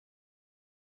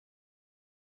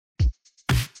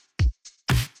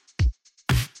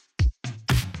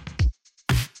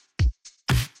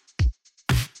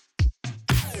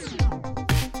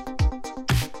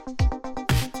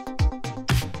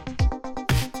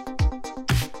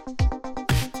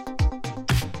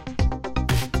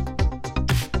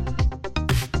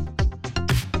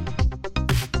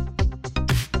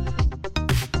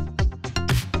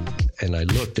I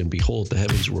looked, and behold, the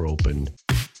heavens were opened.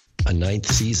 A ninth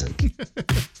season.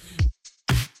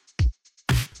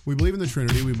 We believe in the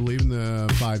Trinity. We believe in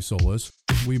the five solas.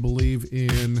 We believe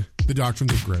in the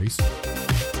doctrines of grace. Man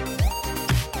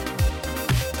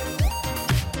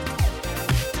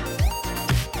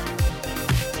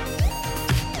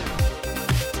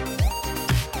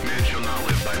shall not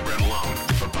live by bread alone,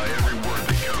 but by every word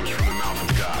that comes from the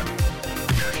mouth of God.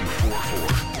 Matthew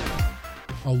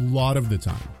 4:4. A lot of the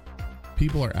time,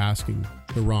 people are asking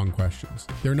the wrong questions.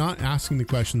 They're not asking the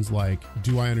questions like,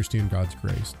 do I understand God's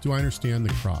grace? Do I understand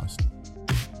the cross?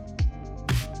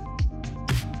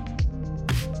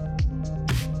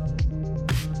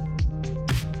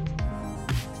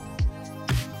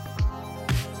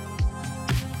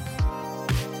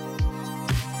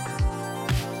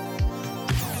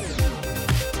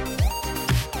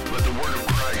 Let the word of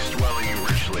Christ dwell in you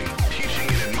richly, teaching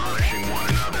and admonishing one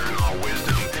another in all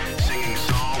wisdom, singing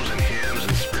psalms and hymns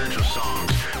and spiritual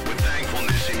songs with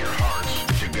thankfulness in your hearts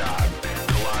to God.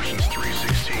 Colossians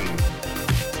 3:16.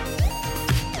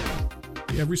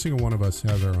 Every single one of us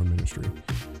has our own ministry.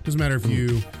 Doesn't matter if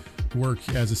you work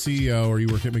as a CEO or you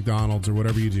work at McDonald's or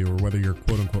whatever you do, or whether you're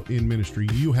quote unquote in ministry,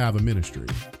 you have a ministry.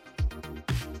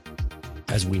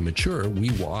 As we mature,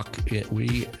 we walk,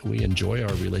 we enjoy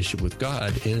our relationship with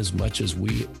God in as much as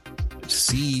we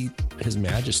see his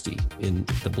majesty in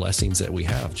the blessings that we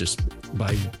have, just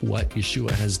by what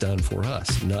Yeshua has done for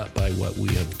us, not by what we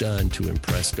have done to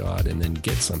impress God and then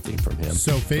get something from him.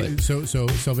 So faith, so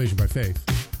salvation by faith.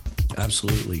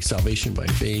 Absolutely. Salvation by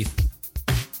faith.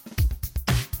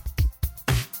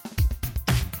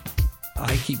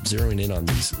 I keep zeroing in on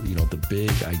these, the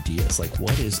big ideas, like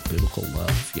what is biblical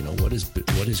love? What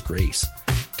is grace?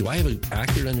 Do I have an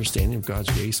accurate understanding of God's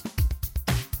grace?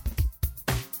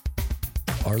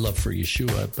 Our love for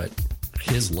Yeshua, but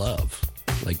his love,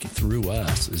 like through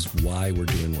us, is why we're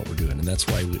doing what we're doing. And that's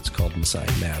why it's called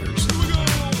Messiah Matters.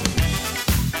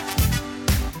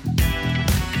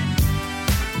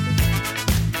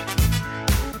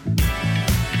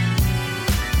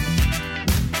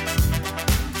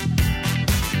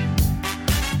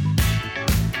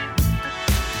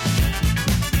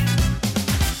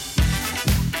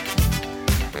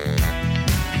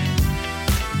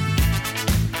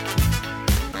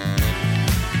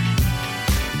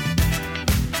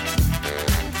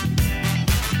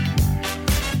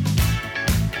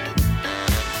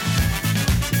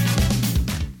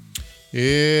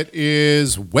 It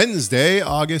is Wednesday,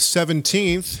 August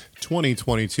 17th,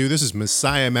 2022. This is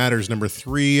Messiah Matters number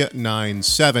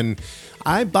 397.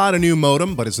 I bought a new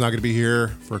modem, but it's not going to be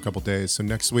here for a couple days. So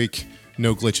next week,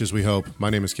 no glitches, we hope. My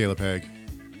name is Caleb Haig.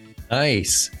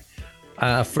 Nice.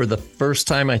 For the first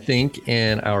time, I think,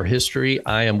 in our history,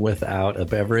 I am without a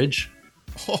beverage.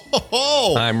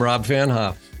 Oh. I'm Rob Van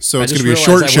Hoff. So it's going to be a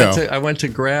short show. I went to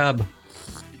grab...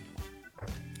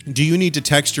 Do you need to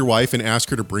text your wife and ask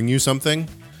her to bring you something?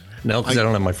 No, because I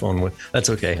don't have my phone with. That's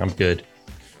okay. I'm good.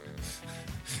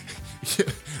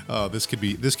 Oh, this could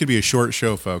be a short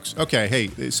show, folks. Okay,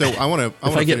 hey, so I want to.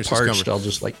 If I get parched, I'll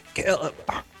just Caleb.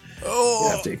 Oh,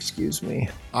 you have to excuse me.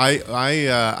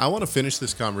 I want to finish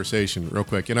this conversation real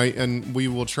quick, and we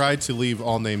will try to leave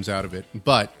all names out of it.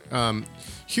 But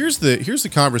here's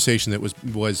the conversation that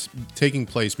was taking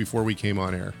place before we came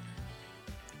on air,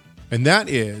 and that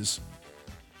is,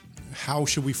 how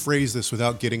should we phrase this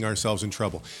without getting ourselves in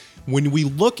trouble? When we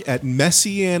look at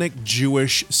Messianic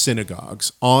Jewish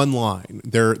synagogues online,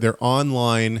 their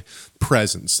online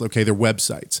presence, okay, their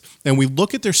websites, and we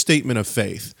look at their statement of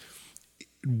faith,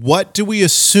 what do we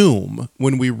assume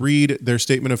when we read their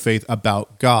statement of faith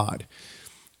about God?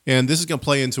 And this is going to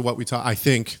play into what we talk. I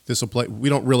think this will play. We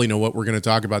don't really know what we're going to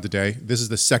talk about today. This is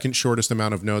the second shortest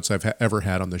amount of notes I've ever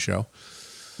had on the show.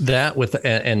 That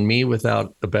and me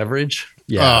without a beverage.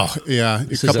 Yeah. Oh, yeah.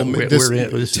 This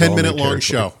 10-minute long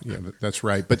show. Yeah, that's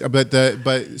right. But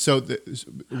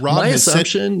Rob, my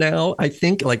assumption now, I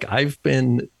think I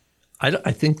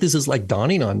think this is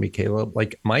dawning on me, Caleb.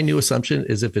 My new assumption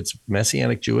is if it's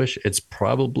Messianic Jewish, it's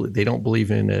probably they don't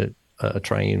believe in a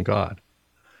triune God.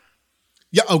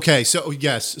 Yeah. Okay. So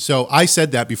yes. So I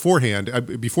said that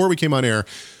beforehand. Before we came on air,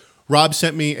 Rob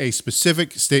sent me a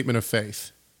specific statement of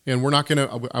faith. And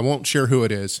I won't share who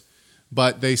it is,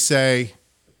 but they say,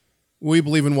 we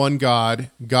believe in one God.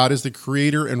 God is the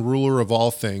creator and ruler of all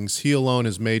things. He alone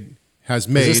has made. Is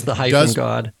this the hyphen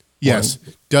God? Yes,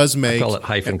 does make. I call it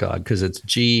hyphen God because it's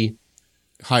G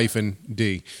hyphen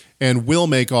D, and will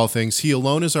make all things. He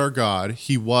alone is our God.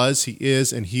 He was, he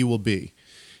is, and he will be.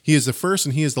 He is the first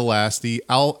and he is the last, the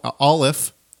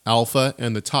Aleph, Alpha,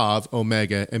 and the Tav,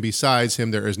 Omega, and besides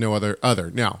him there is no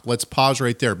other. Now, let's pause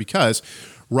right there because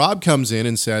Rob comes in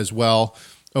and says, well,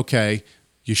 okay,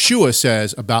 Yeshua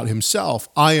says about himself,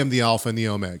 I am the Alpha and the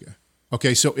Omega.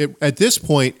 Okay, so at this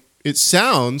point, it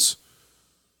sounds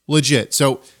legit.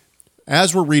 So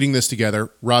as we're reading this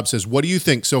together, Rob says, what do you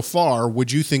think so far?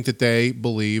 Would you think that they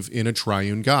believe in a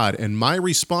triune God? And my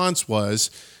response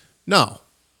was, no,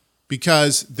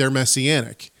 because they're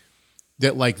messianic.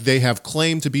 That like they have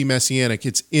claimed to be messianic.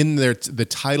 It's in the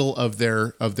title of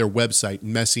their website,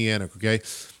 messianic. Okay,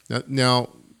 now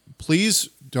please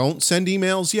don't send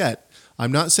emails yet.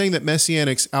 I'm not saying that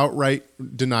messianics outright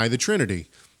deny the Trinity.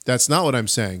 That's not what I'm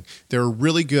saying. There are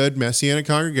really good messianic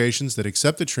congregations that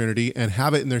accept the Trinity and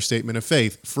have it in their statement of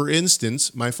faith. For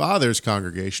instance, my father's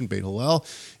congregation, Beit Hillel,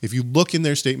 if you look in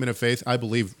their statement of faith, I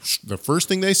believe the first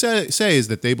thing they say is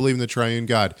that they believe in the triune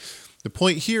God. The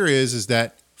point here is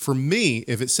that for me,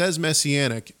 if it says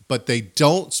messianic, but they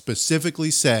don't specifically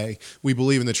say we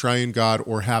believe in the triune God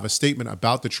or have a statement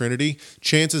about the Trinity,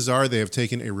 chances are they have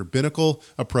taken a rabbinical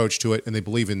approach to it and they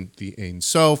believe in the Ein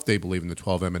Sof, they believe in the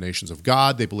 12 emanations of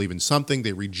God, they believe in something,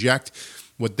 they reject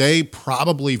what they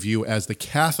probably view as the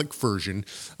Catholic version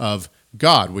of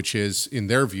God, which is, in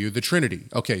their view, the Trinity.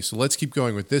 Okay, so let's keep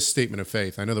going with this statement of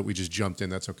faith. I know that we just jumped in.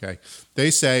 That's okay. They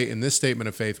say in this statement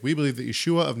of faith, we believe that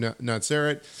Yeshua of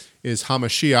Nazareth is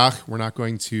Hamashiach. We're not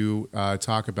going to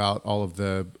talk about all of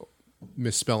the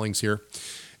misspellings here.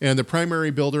 And the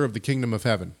primary builder of the kingdom of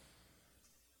heaven.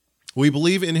 We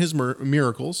believe in his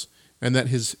miracles and that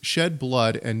his shed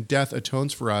blood and death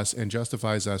atones for us and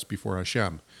justifies us before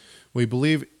Hashem. We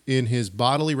believe in his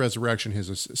bodily resurrection, his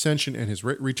ascension, and his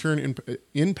return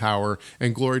in power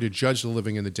and glory to judge the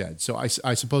living and the dead. So I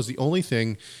suppose the only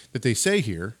thing that they say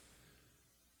here,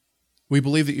 we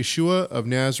believe that Yeshua of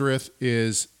Nazareth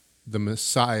is the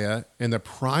Messiah and the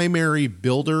primary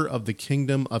builder of the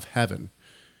kingdom of heaven.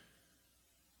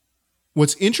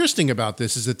 What's interesting about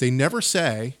this is that they never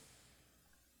say,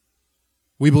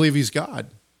 we believe he's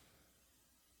God.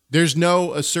 There's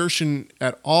no assertion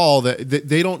at all that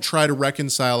they don't try to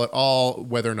reconcile at all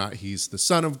whether or not he's the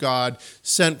Son of God,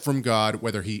 sent from God,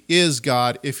 whether he is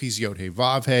God, if he's Yod He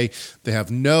Vav He. They have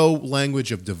no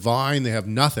language of divine. They have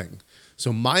nothing.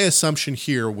 So my assumption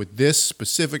here with this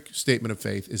specific statement of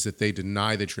faith is that they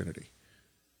deny the Trinity.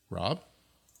 Rob?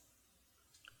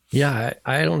 Yeah,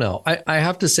 I don't know. I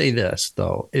have to say this,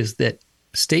 though, is that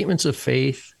statements of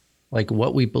faith, like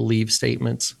what we believe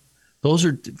statements, those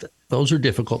are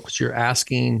difficult because you're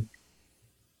asking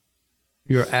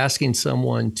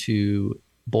someone to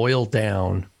boil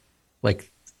down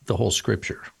like the whole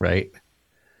scripture, right?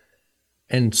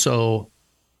 And so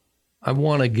I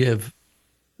want to give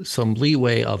some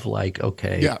leeway of like,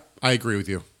 okay. Yeah, I agree with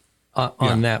you.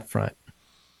 On that front.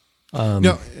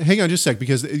 No, hang on just a sec,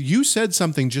 because you said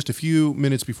something just a few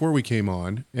minutes before we came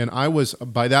on, and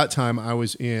by that time I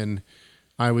was in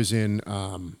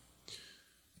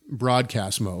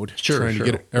broadcast mode, trying to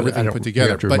get everything put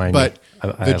together. But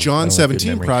the John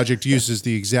 17 project uses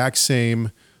the exact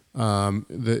same wording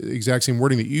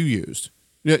that you used.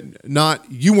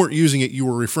 Not you weren't using it; you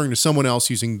were referring to someone else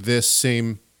using this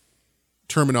same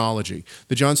terminology.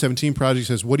 The John 17 project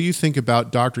says, "What do you think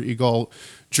about Dr. Igal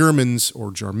German's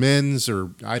or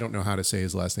I don't know how to say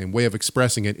his last name, way of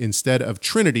expressing it? Instead of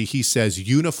Trinity, he says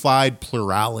unified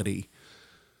plurality."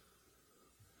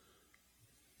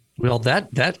 Well,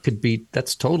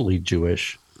 that's totally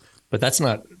Jewish, but that's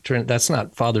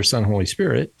not Father, Son, Holy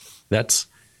Spirit. That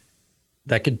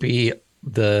could be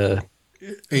the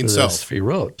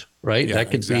Sefirot, right? Yeah,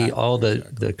 that could be all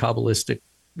the Kabbalistic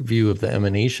view of the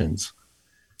emanations.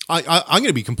 I'm going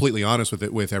to be completely honest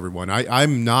with everyone.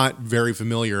 I'm not very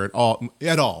familiar at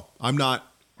all. I'm not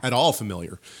at all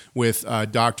familiar with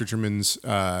Dr. German's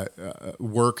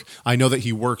work. I know that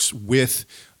he works with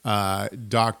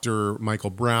Dr. Michael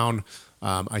Brown.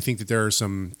 I think that there are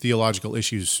some theological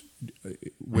issues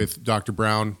with Dr.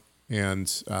 Brown,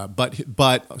 and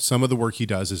but some of the work he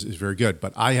does is very good.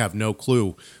 But I have no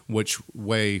clue which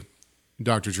way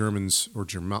Dr. German's or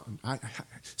German.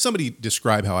 Somebody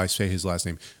describe how I say his last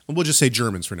name. We'll just say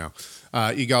Germans for now.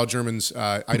 Igal Germans.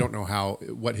 I don't know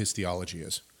what his theology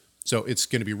is, so it's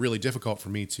going to be really difficult for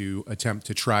me to attempt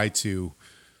to try to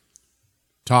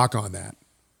talk on that.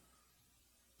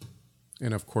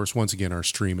 And of course, once again, our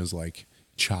stream is like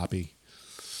choppy.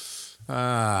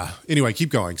 Anyway, keep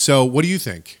going. So, what do you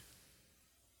think?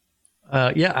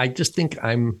 I just think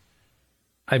I'm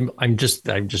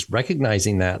just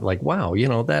recognizing that, like, wow,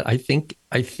 that I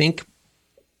think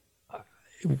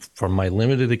from my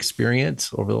limited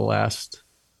experience over the last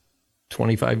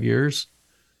 25 years,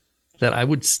 that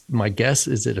my guess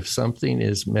is that if something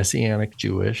is Messianic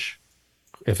Jewish,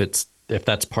 if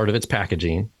that's part of its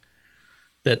packaging,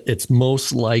 that it's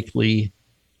most likely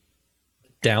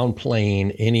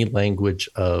downplaying any language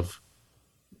of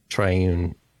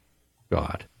triune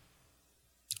God.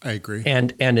 I agree.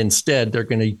 And instead, they're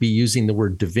going to be using the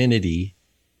word divinity,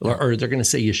 or they're going to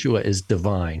say Yeshua is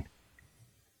divine.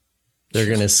 They're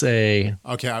going to say,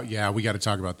 okay, yeah, we got to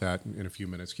talk about that in a few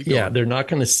minutes. Keep yeah, going. they're not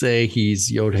going to say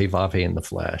he's Yod He Vav He in the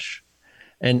flesh.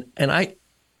 And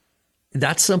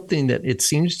that's something that it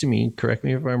seems to me, correct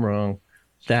me if I'm wrong,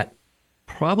 that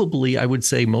probably I would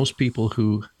say most people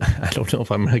who, I don't know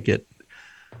if I'm going to get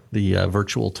the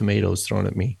virtual tomatoes thrown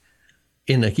at me,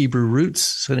 in a Hebrew roots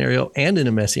scenario and in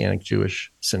a Messianic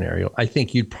Jewish scenario, I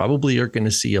think you probably are going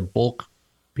to see a bulk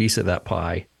piece of that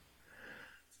pie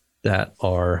that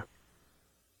are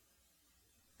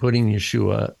putting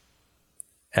Yeshua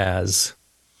as,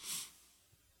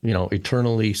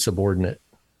 eternally subordinate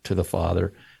to the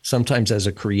Father, sometimes as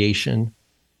a creation,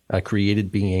 a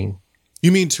created being.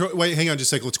 You mean, wait, hang on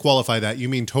just a second. Let's qualify that. You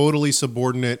mean totally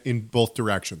subordinate in both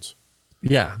directions?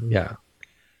 Yeah.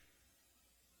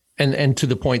 And to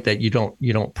the point that you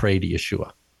don't pray to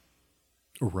Yeshua.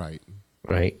 Right.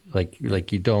 Like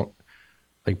you don't,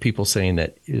 like people saying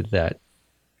that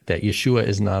Yeshua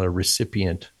is not a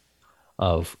recipient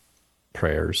of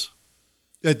prayers.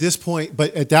 At this point,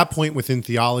 but at that point within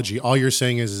theology, all you're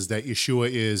saying is that Yeshua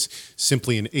is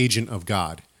simply an agent of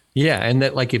God. Yeah, and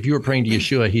that like if you were praying to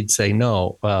Yeshua, he'd say,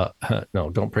 no,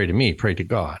 don't pray to me, pray to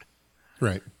God.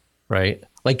 Right.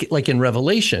 Like in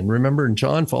Revelation, remember,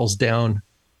 John falls down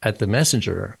at the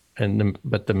messenger,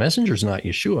 but the messenger's not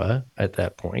Yeshua at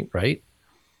that point, right?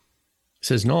 He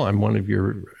says, no, I'm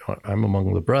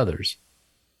among the brothers.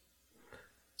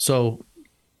 So,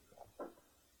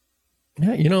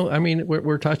 yeah, I mean,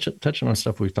 we're touching on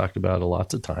stuff we've talked about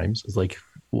lots of times. It's like,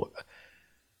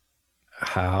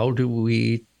 how do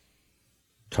we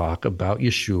talk about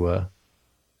Yeshua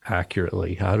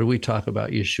accurately? How do we talk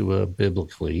about Yeshua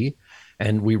biblically?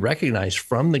 And we recognize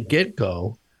from the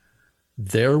get-go,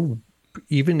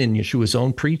 even in Yeshua's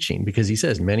own preaching, because he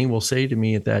says, many will say to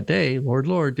me at that day, Lord,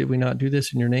 Lord, did we not do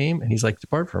this in your name? And he's like,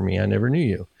 depart from me, I never knew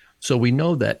you. So we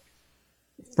know that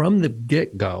from the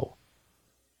get-go,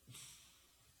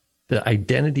 the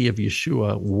identity of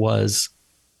Yeshua was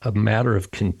a matter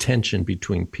of contention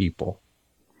between people.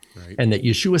 Right. And that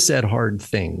Yeshua said hard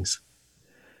things.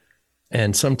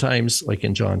 And sometimes, like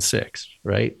in John 6,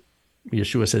 right?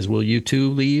 Yeshua says, will you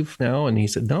too leave now? And he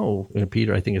said, no. And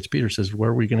Peter, I think it's Peter, says, where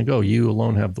are we going to go? You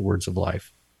alone have the words of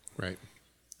life. Right.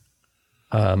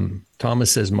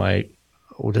 Thomas says,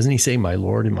 doesn't he say my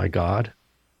Lord and my God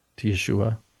to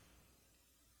Yeshua?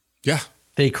 Yeah.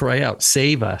 They cry out,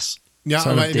 save us. Yeah,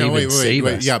 Son of David, save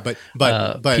us. Yeah, but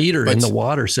Peter in the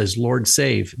water says, Lord,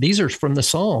 save. These are from the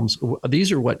Psalms.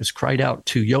 These are what is cried out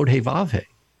to Yod He Vav He.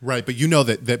 Right, but you know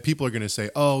that people are going to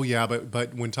say, "Oh, yeah,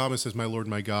 but when Thomas says, 'My Lord,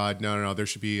 my God,' no, there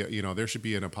should be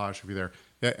an apostrophe there."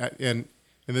 And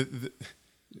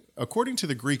according to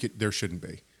the Greek, there shouldn't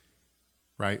be.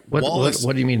 Right? What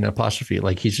do you mean an apostrophe?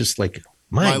 Like he's just like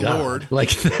my God. Lord,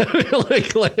 like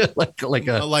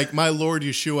my Lord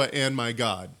Yeshua and my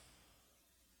God.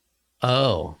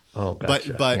 Oh,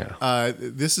 gotcha. But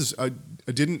this is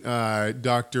didn't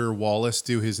Dr. Wallace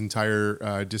do his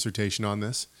entire dissertation on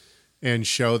this and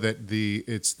show that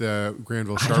it's the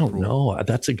Granville Sharp rule? I don't know.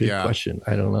 That's a good question.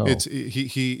 I don't know.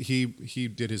 He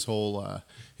did his whole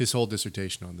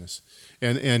dissertation on this,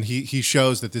 and he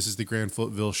shows that this is the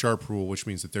Granville Sharp rule, which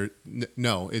means that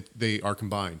they are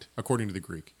combined according to the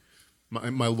Greek.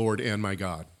 My Lord and my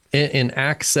God. In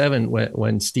Acts 7,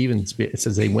 when Stephen, it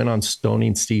says they went on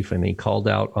stoning Stephen, he called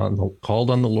on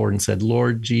the Lord and said,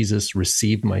 Lord Jesus,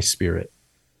 receive my spirit.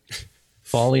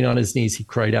 Falling on his knees, he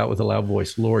cried out with a loud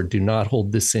voice, Lord, do not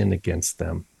hold this sin against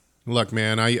them. Look,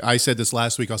 man, I said this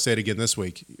last week. I'll say it again this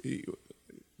week.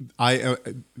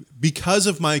 Because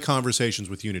of my conversations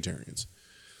with Unitarians,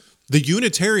 the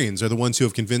Unitarians are the ones who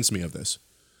have convinced me of this.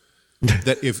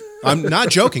 That if I'm not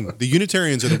joking, the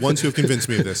Unitarians are the ones who have convinced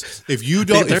me of this. If you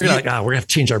don't, they're like, we're going to have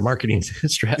to change our marketing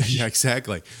strategy. Yeah,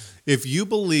 exactly. If you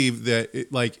believe that,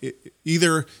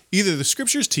 either the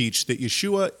scriptures teach that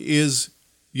Yeshua is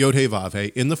Yod He Vav He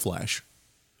in the flesh,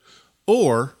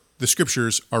 or the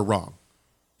scriptures are wrong,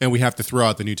 and we have to throw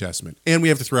out the New Testament, and we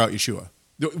have to throw out Yeshua.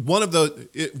 One of those,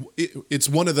 it's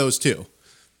one of those two.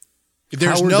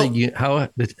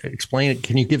 Explain it.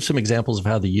 Can you give some examples of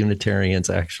how the Unitarians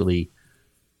actually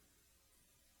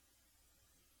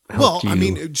helped you? I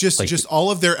mean, just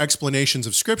all of their explanations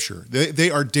of Scripture.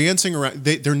 They are dancing around.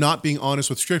 They're not being honest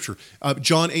with Scripture.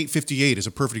 John 8:58 is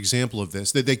a perfect example of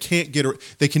this. That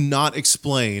they cannot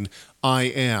explain I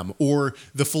am, or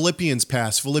the Philippians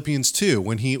passage, Philippians 2,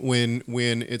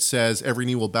 when it says every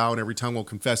knee will bow and every tongue will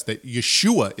confess that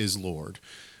Yeshua is Lord,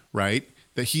 right?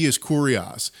 That he is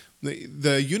Kurios.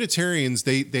 The Unitarians,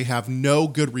 they have no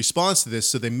good response to this,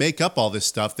 so they make up all this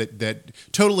stuff that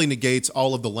totally negates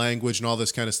all of the language and all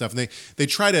this kind of stuff. And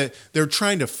they're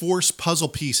trying to force puzzle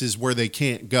pieces where they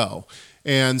can't go.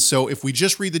 And so if we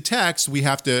just read the text, we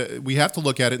have to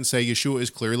look at it and say Yeshua is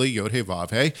clearly Yod He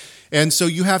Vav He. And so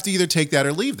you have to either take that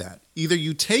or leave that. Either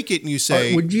you take it and you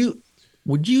say, would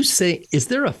you say, is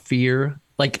there a fear?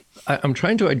 Like I'm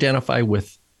trying to identify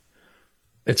with.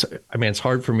 It's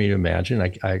hard for me to imagine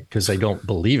because I don't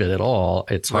believe it at all.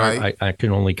 It's hard. Right. I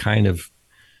can only kind of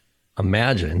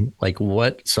imagine like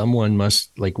what someone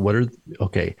must like.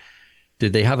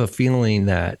 Did they have a feeling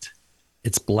that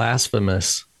it's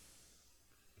blasphemous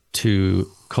to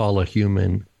call a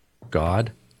human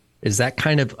God? Is that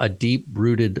kind of a deep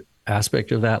rooted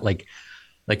aspect of that? Like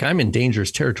I'm in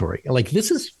dangerous territory. Like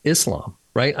this is Islam,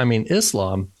 right? I mean,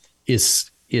 Islam is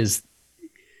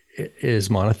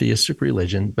monotheistic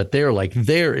religion, but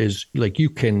there is you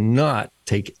cannot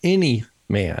take any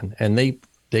man, and they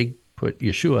put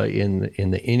Yeshua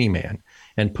in the any man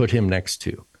and put him next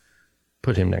to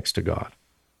God.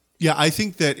 Yeah, I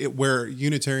think that where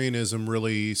Unitarianism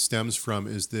really stems from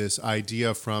is this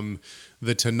idea from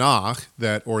the Tanakh,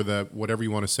 or the whatever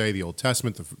you want to say, the Old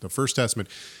Testament, the First Testament,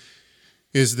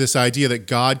 is this idea that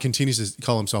God continues to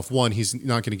call himself one. He's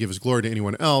not going to give his glory to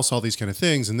anyone else, all these kind of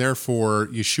things, and therefore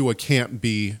Yeshua can't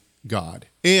be God.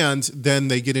 And then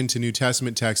they get into New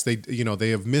Testament texts. They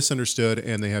have misunderstood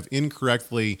and they have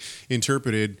incorrectly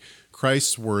interpreted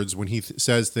Christ's words when he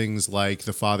says things like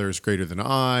the Father is greater than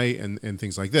I and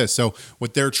things like this. So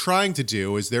what they're trying to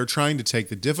do is they're trying to take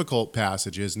the difficult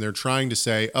passages and they're trying to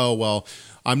say, oh, well,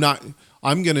 I'm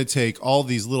going to take all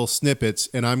these little snippets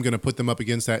and I'm going to put them up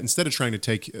against that instead of trying to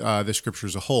take the Scripture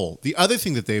as a whole. The other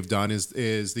thing that they've done is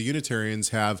the Unitarians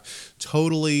have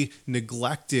totally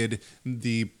neglected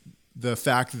the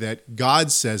fact that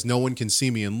God says no one can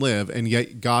see me and live, and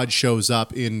yet God shows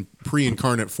up in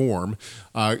pre-incarnate form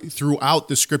throughout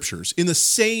the Scriptures in the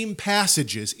same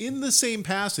passages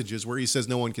where he says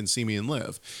no one can see me and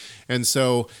live. And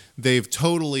so they've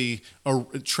totally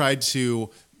tried to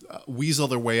weasel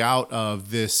their way out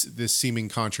of this seeming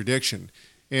contradiction.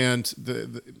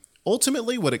 And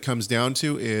ultimately what it comes down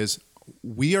to is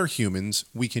we are humans.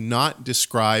 We cannot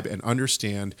describe and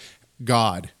understand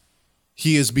God.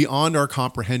 He is beyond our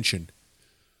comprehension.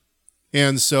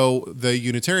 And so the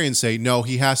Unitarians say, no,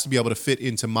 he has to be able to fit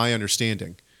into my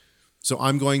understanding. So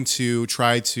I'm going to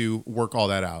try to work all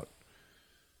that out.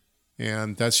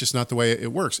 And that's just not the way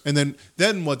it works. And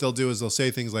then what they'll do is they'll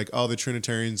say things like, oh, the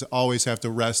Trinitarians always have to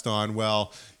rest on,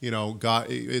 well, God,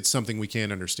 it's something we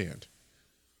can't understand.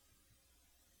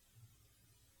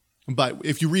 But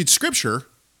if you read Scripture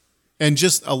and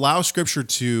just allow Scripture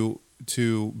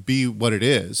to be what it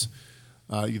is,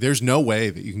 there's no way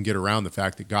that you can get around the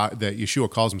fact that Yeshua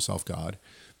calls himself God,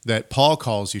 that Paul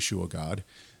calls Yeshua God,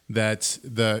 that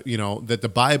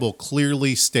the Bible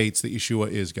clearly states that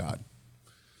Yeshua is God.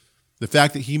 The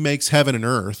fact that he makes heaven and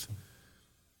earth,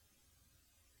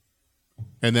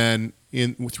 and then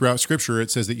throughout Scripture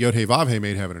it says that Yod He Vav He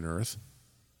made heaven and earth.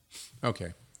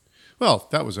 Okay, well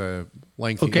that was a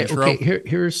lengthy intro. Okay.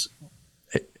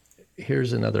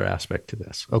 Here's another aspect to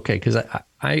this. Okay, because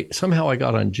I somehow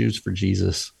got on Jews for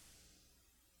Jesus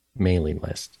mailing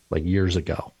list like years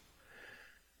ago,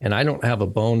 and I don't have a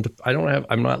bone.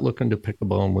 I'm not looking to pick a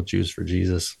bone with Jews for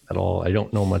Jesus at all. I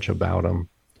don't know much about them.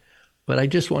 But I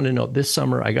just want to know, this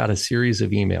summer, I got a series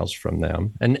of emails from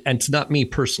them. And it's not me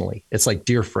personally. It's like,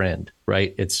 dear friend,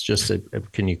 right? It's just,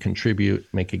 can you contribute,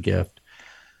 make a gift?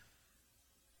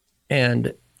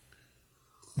 And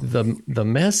the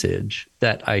message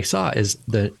that I saw is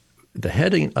the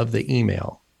heading of the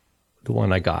email, the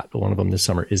one I got, one of them this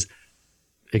summer, is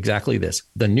exactly this.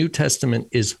 The New Testament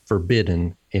is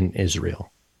forbidden in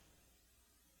Israel.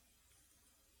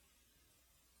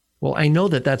 Well, I know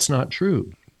that that's not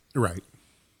true. Right.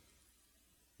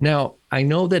 Now, I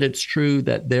know that it's true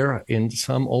that there in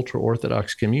some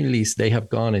ultra-Orthodox communities, they have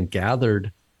gone and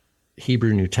gathered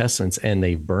Hebrew New Testaments and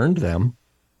they burned them,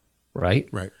 right?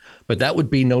 Right. But that would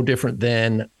be no different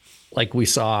than like we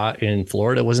saw in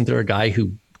Florida. Wasn't there a guy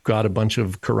who got a bunch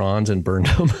of Qurans and burned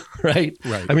them, right?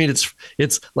 Right. I mean,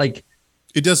 it's like...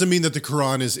 It doesn't mean that the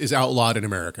Quran is outlawed in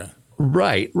America.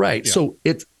 Right. Yeah. So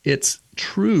it's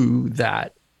true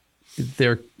that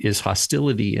there is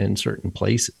hostility in certain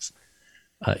places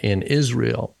in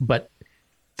Israel, but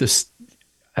this.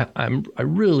 I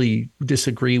really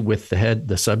disagree with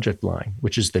the subject line,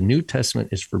 which is the New Testament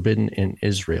is forbidden in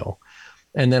Israel.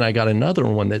 And then I got another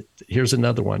one here's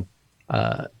another one.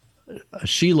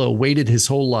 Shiloh waited his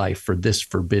whole life for this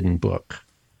forbidden book.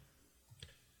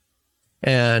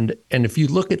 And if you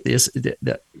look at this,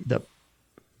 the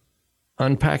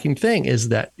unpacking thing is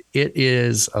that it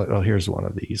is, here's one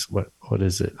of these. What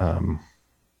is it?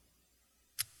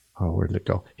 Where did it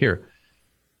go? Here.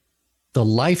 The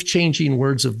life-changing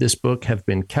words of this book have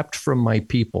been kept from my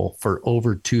people for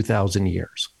over 2,000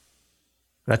 years.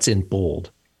 That's in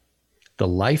bold. The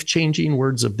life-changing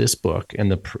words of this book,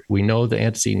 and we know the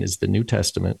antecedent is the New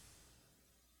Testament.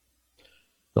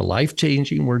 The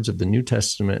life-changing words of the New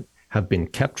Testament have been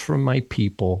kept from my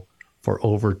people for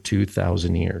over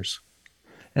 2,000 years.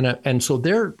 And so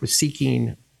they're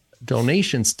seeking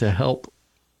donations to help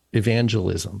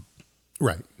evangelism.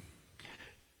 Right.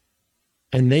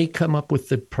 And they come up with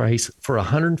the price for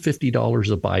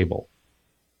 $150 a Bible.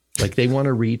 Like they want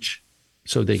to reach,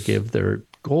 so they give their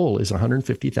goal is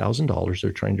 $150,000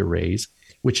 they're trying to raise,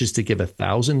 which is to give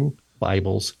 1,000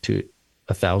 Bibles to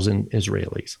 1,000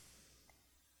 Israelis.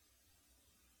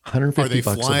 150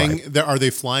 bucks a Bible. Are they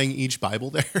flying each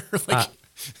Bible there?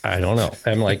 I don't know.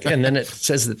 I'm like, and then it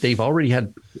says that they've already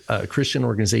had Christian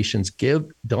organizations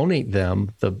donate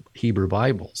them the Hebrew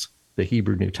Bibles, the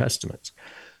Hebrew New Testaments.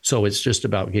 So it's just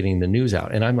about getting the news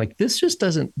out. And I'm like, this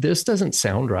doesn't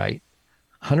sound right.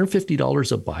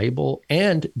 $150 a Bible,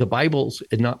 and the Bible's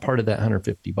not part of that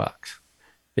 $150.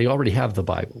 They already have the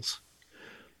Bibles.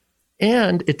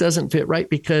 And it doesn't fit right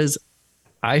because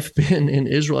I've been in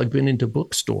Israel. I've been into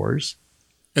bookstores.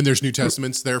 And there's New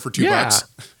Testaments there for $2.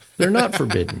 They're not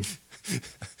forbidden.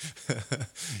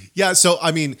 Yeah. So,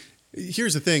 I mean,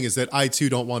 here's the thing is that I too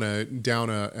don't want to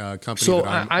down a company. So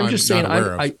that I'm just saying,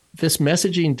 this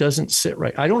messaging doesn't sit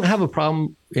right. I don't have a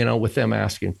problem, with them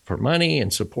asking for money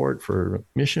and support for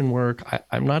mission work.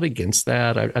 I'm not against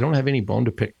that. I don't have any bone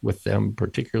to pick with them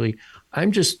particularly.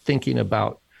 I'm just thinking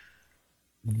about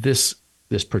this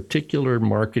particular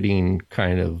marketing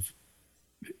kind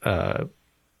of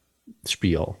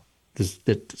spiel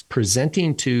that's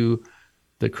presenting to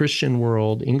the Christian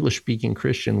world, English-speaking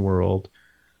Christian world,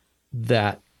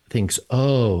 that thinks,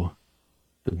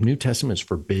 the New Testament is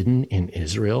forbidden in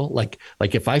Israel. Like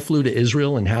if I flew to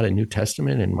Israel and had a New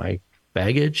Testament in my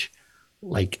baggage,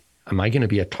 am I going to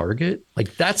be a target?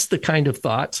 That's the kind of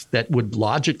thoughts that would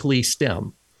logically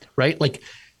stem, right?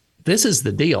 This is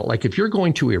the deal. If you're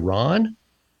going to Iran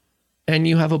and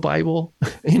you have a Bible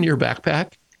in your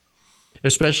backpack,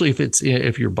 especially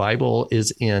if your Bible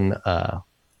is in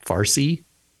Farsi,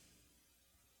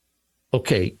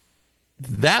 okay,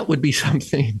 that would be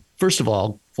something. First of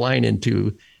all, flying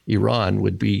into Iran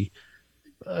would be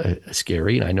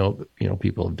scary. And I know,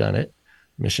 people have done it.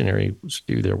 Missionaries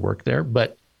do their work there,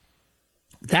 but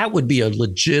that would be a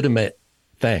legitimate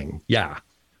thing. Yeah.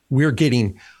 We're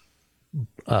getting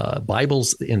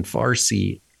Bibles in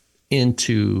Farsi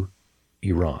into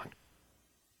Iran.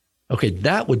 Okay.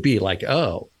 That would be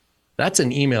that's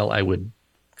an email I would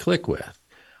click with.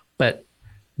 But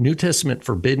New Testament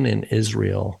forbidden in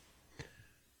Israel,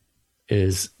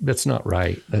 that's not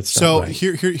right. That's not right.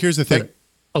 Here's the thing.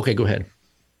 Okay, go ahead.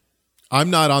 I'm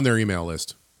not on their email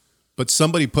list, but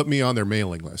somebody put me on their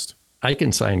mailing list. I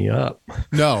can sign you up.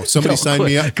 No, somebody signed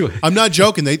me up. I'm not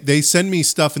joking. They send me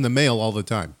stuff in the mail all the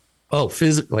time. Oh,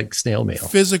 like snail mail.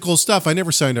 Physical stuff. I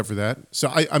never signed up for that. So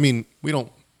I mean, we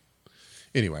don't.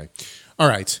 Anyway, all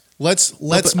right. Let's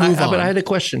move on. But I had a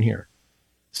question here.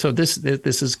 So this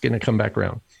is going to come back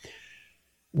around.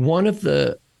 One of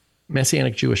the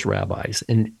Messianic Jewish rabbis,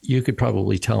 and you could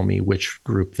probably tell me which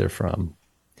group they're from,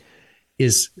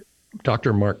 is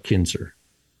Dr. Mark Kinzer.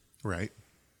 Right.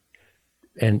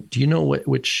 And do you know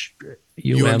which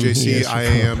UMJC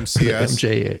IAMCS?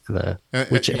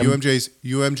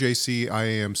 UMJC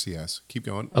IAMCS. Keep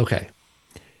going. Okay.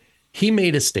 He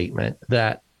made a statement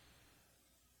that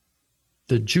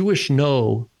the Jewish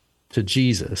no to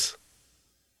Jesus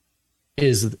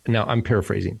is, now I'm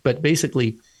paraphrasing, but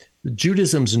basically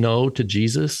Judaism's no to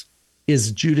Jesus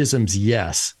is Judaism's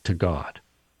yes to God.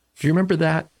 Do you remember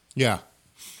that? Yeah.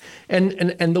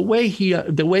 And the way he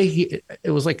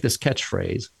it was like this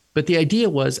catchphrase, but the idea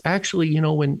was actually,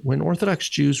 when Orthodox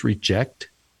Jews reject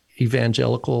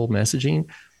evangelical messaging,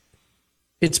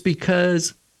 it's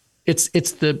because it's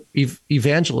the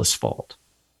evangelist's fault.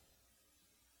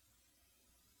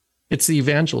 It's the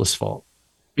evangelist's fault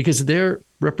because they're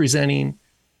representing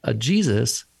a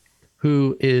Jesus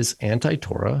who is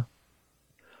anti-Torah,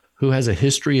 who has a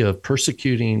history of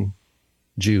persecuting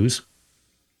Jews,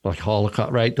 like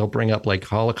Holocaust, right? They'll bring up like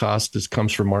Holocaust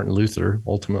comes from Martin Luther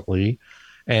ultimately.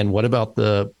 And what about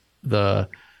the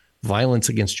violence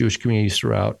against Jewish communities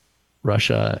throughout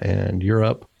Russia and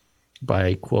Europe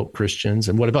by, quote, Christians?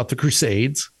 And what about the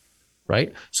Crusades,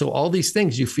 right? So all these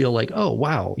things you feel like, oh,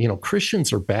 wow,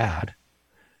 Christians are bad.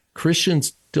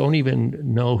 Christians don't even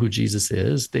know who Jesus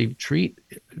is. They treat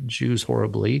Jews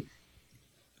horribly.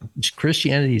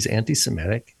 Christianity is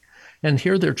anti-Semitic. And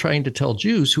here they're trying to tell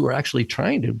Jews who are actually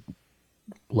trying to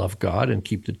love God and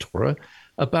keep the Torah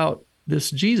about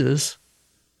this Jesus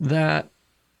that.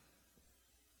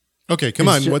 Okay, come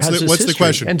on. What's the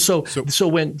question? And so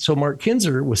Mark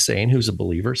Kinzer was saying, who's a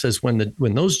believer, says when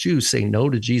those Jews say no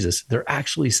to Jesus, they're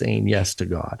actually saying yes to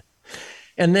God.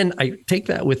 And then I take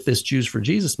that with this Jews for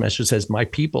Jesus message, says my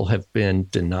people have been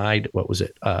denied. What was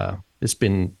it? It's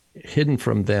been hidden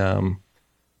from them.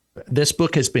 This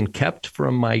book has been kept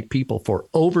from my people for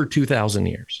over 2,000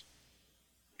 years.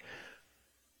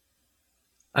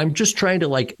 I'm just trying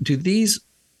to do these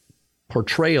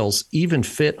portrayals even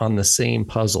fit on the same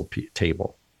puzzle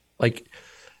table?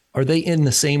 Are they in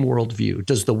the same worldview?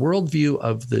 Does the worldview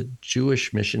of the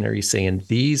Jewish missionary saying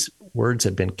these words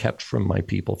have been kept from my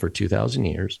people for 2,000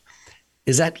 years,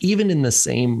 is that even in the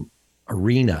same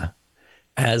arena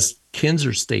as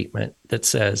Kinzer's statement that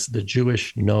says the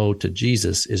Jewish no to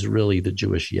Jesus is really the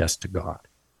Jewish yes to God?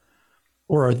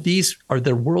 Or are the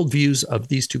worldviews of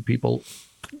these two people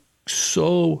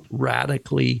so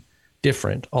radically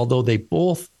different, although they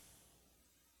both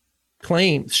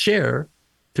share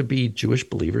to be Jewish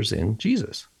believers in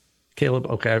Jesus? Caleb,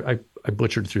 okay, I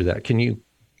butchered through that. Can you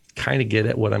kind of get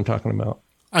at what I'm talking about?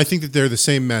 I think that they're the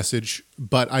same message,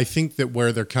 but I think that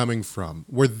where they're coming from,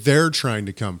 where they're trying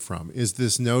to come from, is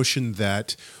this notion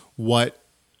that the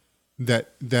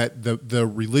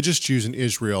religious Jews in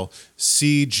Israel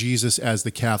see Jesus as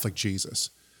the Catholic Jesus.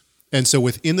 And so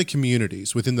within the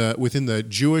communities, within the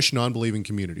Jewish non-believing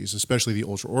communities, especially the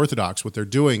ultra-Orthodox, what they're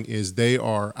doing is they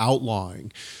are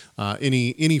outlawing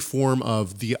any form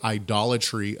of the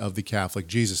idolatry of the Catholic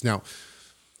Jesus. Now,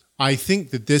 I think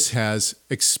that this has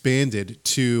expanded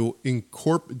to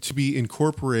be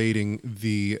incorporating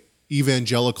the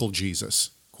evangelical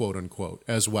Jesus, quote unquote,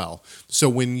 as well. So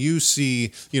when you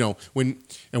see,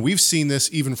 and we've seen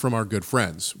this even from our good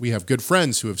friends. We have good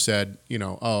friends who have said,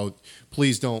 oh,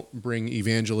 please don't bring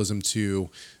evangelism to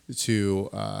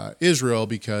Israel,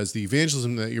 because the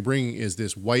evangelism that you're bringing is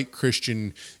this white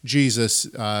Christian Jesus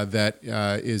that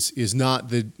is not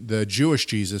the Jewish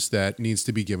Jesus that needs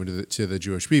to be given to the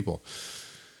Jewish people.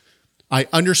 I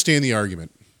understand the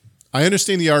argument. I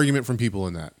understand the argument from people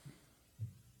in that.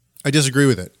 I disagree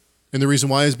with it. And the reason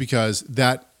why is because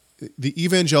that the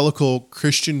evangelical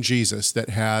Christian Jesus that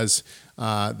has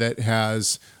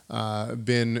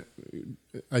been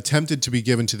attempted to be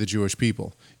given to the Jewish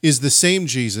people is the same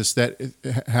Jesus that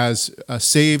has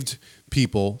saved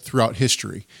people throughout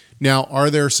history. Now, are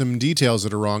there some details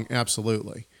that are wrong?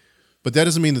 Absolutely. But that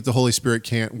doesn't mean that the Holy Spirit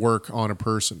can't work on a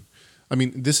person. I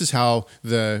mean, this is how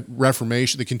the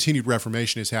Reformation, the continued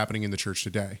Reformation, is happening in the church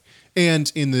today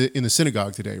and in the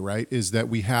synagogue today, right? Is that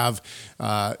we have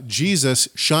Jesus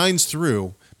shines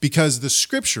through because the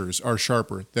scriptures are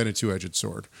sharper than a two-edged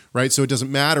sword, right? So it doesn't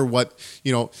matter what,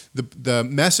 the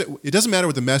message. It doesn't matter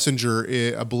what the messenger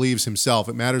believes himself.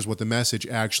 It matters what the message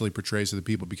actually portrays to the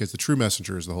people, because the true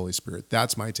messenger is the Holy Spirit.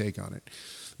 That's my take on it.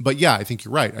 But yeah, I think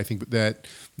you're right. I think that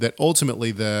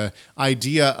ultimately the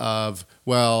idea of,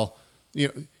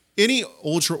 any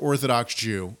ultra-Orthodox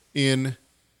Jew in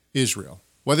Israel,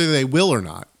 whether they will or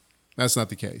not, that's not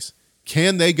the case.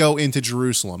 Can they go into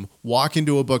Jerusalem, walk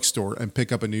into a bookstore, and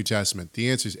pick up a New Testament?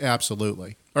 The answer is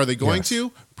absolutely. Are they going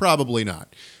to? Probably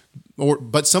not.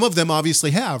 But some of them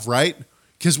obviously have, right?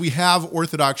 Because we have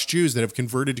Orthodox Jews that have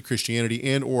converted to Christianity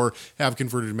and or have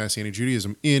converted to Messianic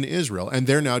Judaism in Israel, and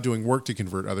they're now doing work to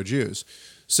convert other Jews.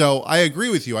 So I agree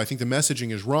with you. I think the messaging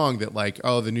is wrong that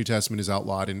the New Testament is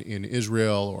outlawed in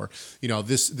Israel, or,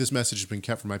 this message has been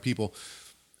kept from my people.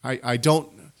 I don't,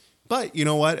 but you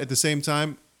know what? At the same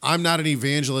time, I'm not an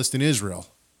evangelist in Israel.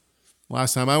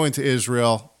 Last time I went to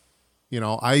Israel,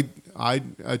 I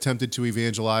attempted to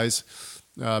evangelize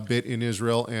a bit in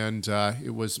Israel, and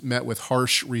it was met with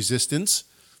harsh resistance,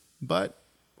 but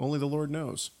only the Lord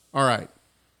knows. All right.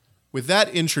 With that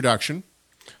introduction,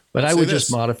 but I would just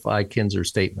modify Kinzer's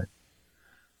statement.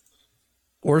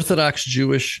 Orthodox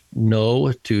Jewish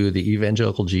no to the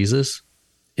evangelical Jesus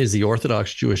is the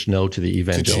Orthodox Jewish no to the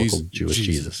evangelical Jewish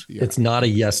Jesus. Yeah. It's not a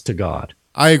yes to God.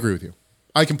 I agree with you.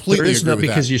 I completely agree with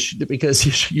that.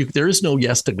 Because there is no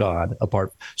yes to God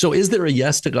apart. So is there a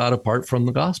yes to God apart from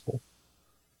the gospel?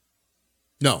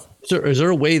 No. Is there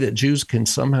a way that Jews can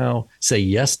somehow say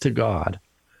yes to God?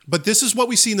 But this is what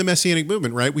we see in the Messianic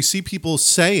movement, right? We see people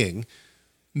saying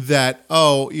that,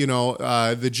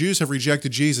 the Jews have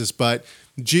rejected Jesus,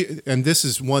 and this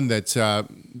is one that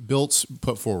Biltz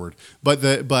put forward. But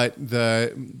the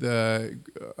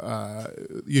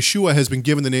Yeshua has been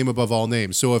given the name above all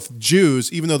names. So if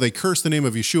Jews, even though they curse the name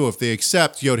of Yeshua, if they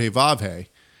accept Yod He Vav He,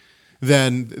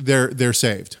 then they're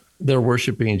saved. They're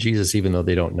worshiping Jesus even though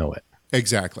they don't know it.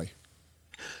 Exactly.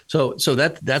 So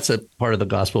that's a part of the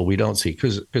gospel we don't see,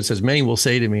 because as many will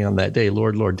say to me on that day,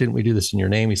 Lord, Lord, didn't we do this in your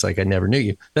name? He's like, I never knew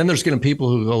you. Then there's going to be people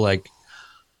who go like,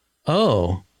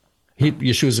 oh,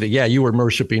 Yeshua's like, yeah, you were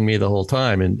worshiping me the whole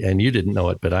time and you didn't know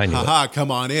it, but I knew it. Come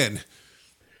on in.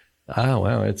 Oh,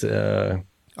 wow. It's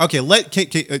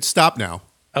Okay, stop now.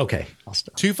 Okay, I'll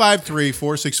stop.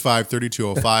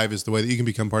 253-465-3205 is the way that you can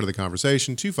become part of the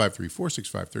conversation.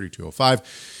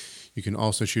 253-465-3205. You can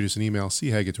also shoot us an email,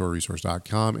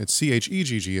 chegg@torahresource.com. It's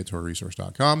chegg at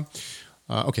torahresource.com.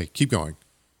 Okay, keep going.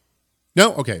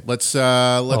 No? Okay, let's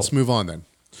move on then.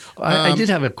 I did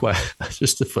have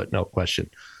just a footnote question.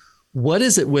 What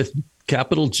is it with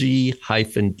capital G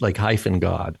hyphen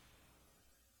God?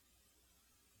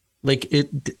 Like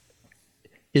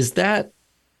is that,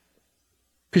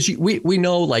 because we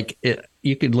know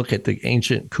you could look at the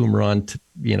ancient Qumran,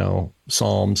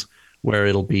 Psalms, where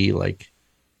it'll be like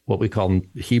what we call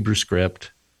Hebrew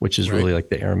script, which is really like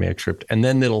the Aramaic script, and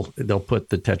then they'll put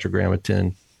the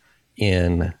Tetragrammaton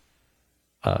in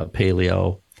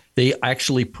Paleo. They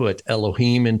actually put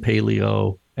Elohim in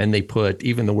Paleo, and they put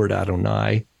even the word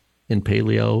Adonai in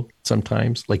Paleo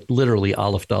sometimes, like literally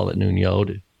Aleph Dalet Nun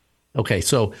Yod. Okay,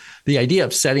 so the idea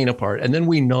of setting apart, and then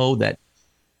we know that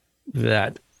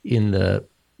in the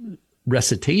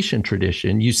recitation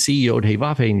tradition, you see Yod He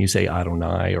Vav He and you say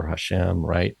Adonai or Hashem,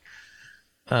 right?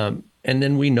 And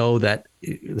then we know that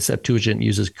the Septuagint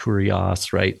uses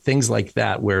kurios, right? Things like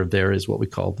that, where there is what we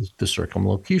call the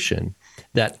circumlocution.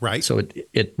 So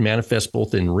it manifests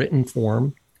both in written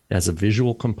form as a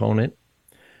visual component,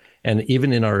 and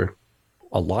even in a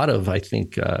lot of, I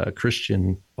think,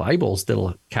 Christian Bibles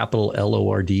that'll capital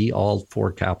Lord, all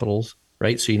four capitals,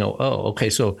 right? So okay,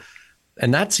 so.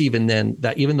 And that's even then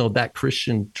that even though that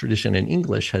Christian tradition in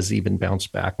English has even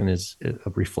bounced back and is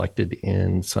reflected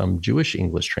in some Jewish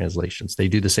English translations, they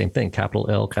do the same thing: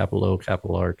 capital L, capital O,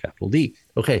 capital R, capital D.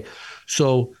 Okay,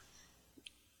 so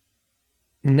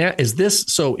now is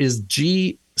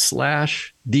G/D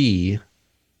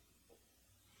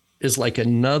is like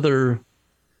another?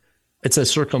 It's a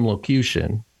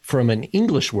circumlocution from an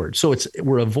English word. So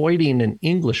we're avoiding an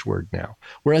English word now.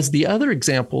 Whereas the other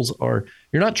examples are,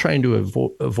 you're not trying to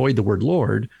avoid the word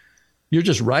Lord. You're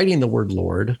just writing the word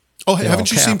Lord. Oh, haven't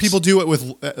you seen people do it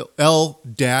with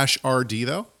L-RD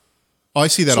though? Oh, I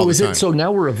see that all the time. So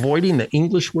now we're avoiding the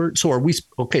English word. So are we,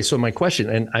 okay. So my question,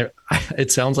 and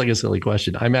it sounds like a silly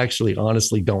question. I'm actually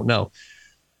honestly don't know.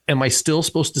 Am I still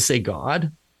supposed to say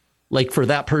God? Like for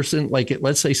that person,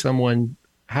 let's say someone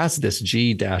has this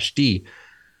G-D.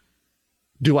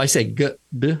 Do I say good?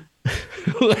 Am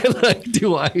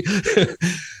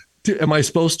I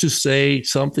supposed to say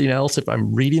something else if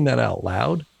I'm reading that out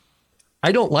loud?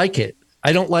 I don't like it.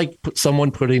 I don't like someone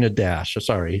putting a dash.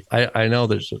 Sorry. I know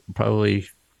there's probably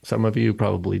some of you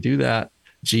probably do that.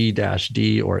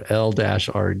 G-D or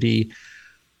L-RD.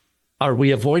 Are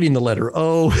we avoiding the letter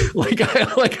O?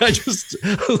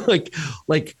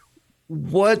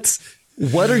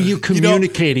 What are you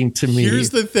communicating to me? Here's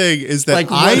the thing: is that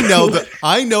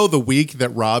I know the week that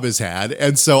Rob has had,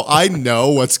 and so I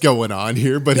know what's going on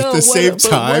here. But at the same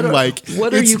time,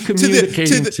 what are you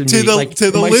communicating to me? To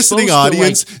the listening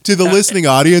audience, listening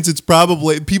audience, it's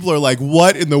probably people are like,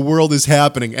 "What in the world is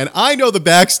happening?" And I know the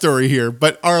backstory here,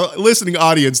 but our listening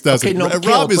audience doesn't.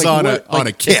 Rob is on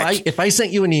a kick. If I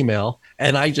sent you an email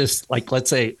and I just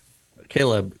let's say,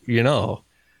 Caleb,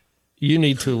 you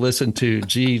need to listen to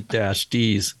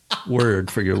G-D's word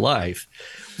for your life.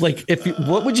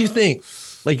 What would you think?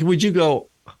 Would you go,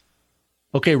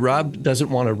 okay, Rob doesn't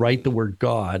want to write the word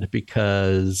God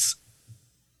because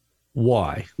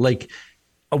why?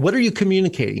 What are you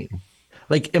communicating?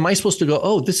 Am I supposed to go,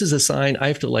 oh, this is a sign? I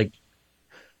have to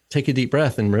take a deep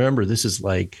breath and remember this is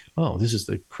this is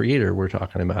the creator we're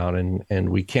talking about. And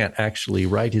we can't actually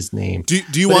write his name. Do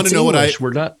you want to know English,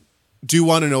 Do you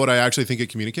want to know what I actually think it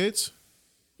communicates?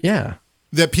 Yeah.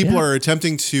 That people are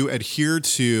attempting to adhere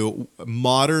to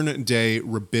modern day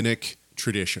rabbinic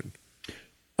tradition.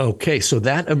 Okay, so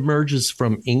that emerges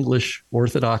from English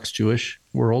Orthodox Jewish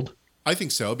world? I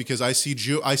think so, because I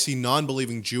see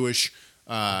non-believing Jewish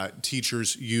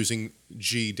teachers using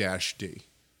G-D.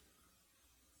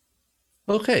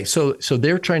 Okay, so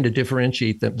they're trying to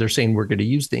differentiate them. They're saying we're going to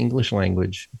use the English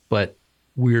language, but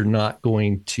we're not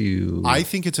going to. I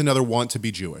think it's another want to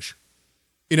be Jewish.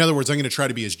 In other words, I'm going to try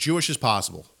to be as Jewish as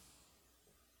possible.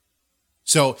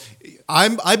 So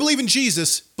I believe in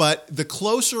Jesus, but the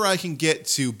closer I can get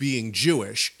to being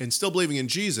Jewish and still believing in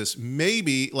Jesus,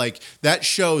 maybe like that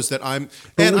shows that I'm.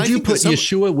 But And would I you think put that some-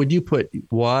 Yeshua? Would you put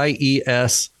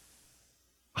YES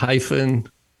hyphen?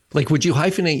 Like, would you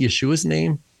hyphenate Yeshua's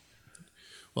name?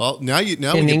 Well, now we In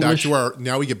get English?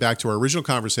 back to our original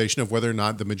conversation of whether or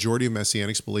not the majority of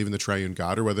Messianics believe in the triune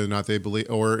God, or whether or not they believe,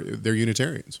 or they're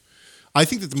Unitarians. I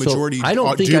think that the majority. So I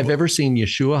don't think do- I've ever seen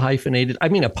Yeshua hyphenated. I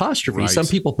mean, apostrophe. Right. Some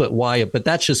people put Y, but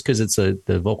that's just because it's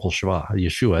the vocal shva,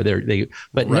 Yeshua.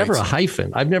 But Right. never a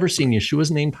hyphen. I've never seen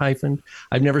Yeshua's name hyphened.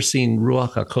 I've never seen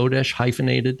Ruach HaKodesh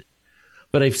hyphenated,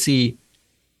 but I've seen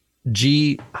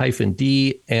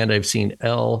G-D and I've seen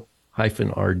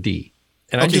L-RD.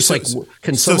 And I'm Okay, just so- like,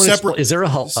 can so someone separate- is there a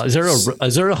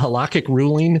halakhic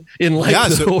ruling in like Yeah,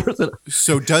 the so- Orthodox?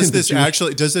 So does the this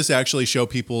Jewish- actually show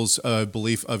people's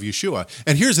belief of Yeshua?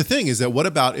 And here's the thing: is that what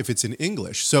about if it's in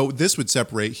English? So this would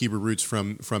separate Hebrew roots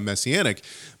from Messianic.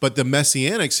 But the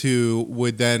Messianics who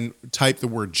would then type the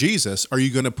word Jesus, are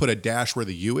you going to put a dash where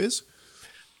the U is?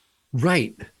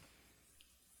 Right.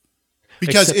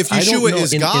 Because Except if I don't Yeshua know,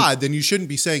 is in- God, then you shouldn't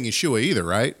be saying Yeshua either,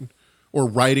 right? Or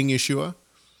writing Yeshua.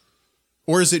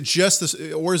 Or is it just this?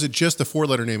 Or is it just the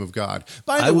four-letter name of God?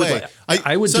 By the way,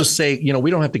 I would just say,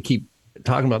 we don't have to keep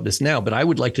talking about this now, but I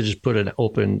would like to just put an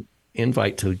open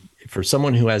invite for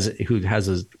someone who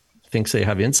thinks they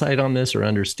have insight on this or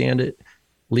understand it.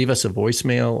 Leave us a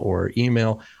voicemail or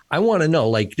email. I want to know,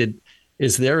 like,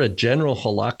 is there a general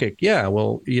halakhic? Yeah,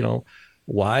 well,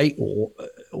 why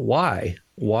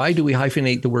do we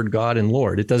hyphenate the word God and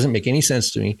Lord? It doesn't make any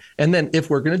sense to me. And then if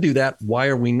we're going to do that, why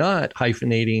are we not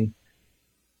hyphenating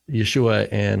Yeshua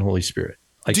and Holy Spirit?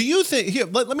 Do you think? Here,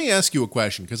 let me ask you a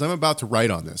question, because I'm about to write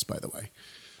on this, by the way,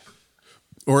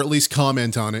 or at least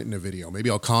comment on it in a video. Maybe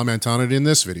I'll comment on it in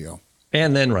this video.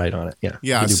 And then write on it. Yeah.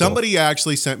 Yeah. Somebody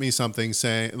actually sent me something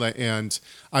saying, and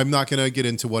I'm not going to get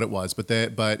into what it was, but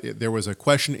there was a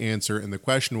question answer, and the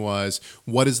question was,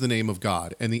 "What is the name of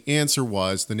God?" And the answer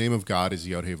was, the name of God is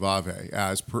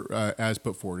Yod-Heh-Vav-Heh, as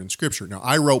put forward in Scripture. Now,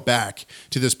 I wrote back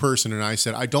to this person and I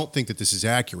said, I don't think that this is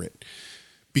accurate,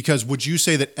 because would you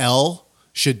say that El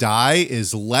Shaddai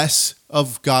is less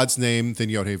of God's name than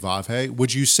Yod-Heh-Vav-Heh?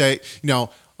 Would you say, now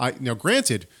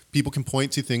granted, people can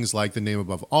point to things like the name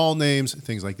above all names,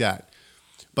 things like that.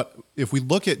 But if we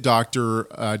look at Dr.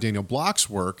 Daniel Block's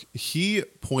work, he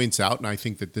points out, and I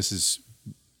think that this is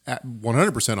at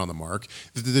 100% on the mark,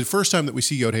 that the first time that we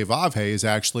see Yod-Heh-Vav-Heh is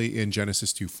actually in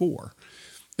Genesis 2:4.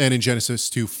 And in Genesis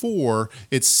 2:4,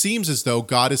 it seems as though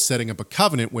God is setting up a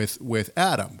covenant with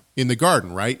Adam in the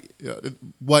garden, right?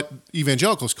 What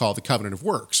evangelicals call the covenant of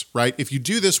works, right? If you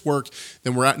do this work,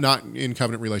 then we're not in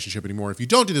covenant relationship anymore. If you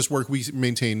don't do this work, we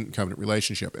maintain covenant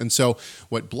relationship. And so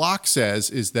what Block says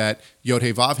is that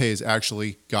Yod-Heh-Vav-Heh is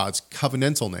actually God's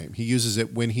covenantal name. He uses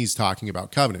it when he's talking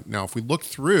about covenant. Now, if we look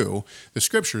through the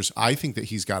scriptures, I think that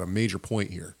he's got a major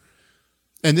point here.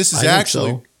 And this is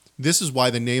actually... so. This is why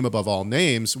the name above all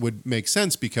names would make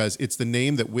sense, because it's the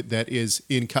name that is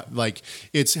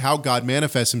it's how God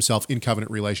manifests himself in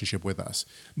covenant relationship with us.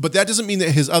 But that doesn't mean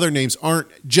that his other names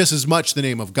aren't just as much the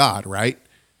name of God, right?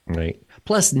 Right.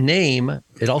 Plus name,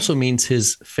 it also means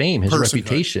his fame, his Personhood.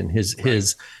 reputation, his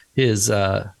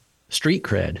street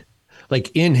cred, like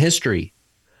in history.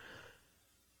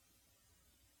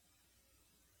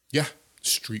 Yeah.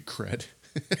 Street cred.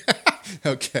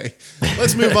 Okay,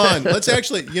 let's move on. Let's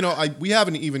actually, we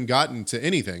haven't even gotten to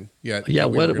anything yet. Yeah, that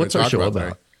we were gonna what's our talk show today.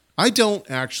 about? I don't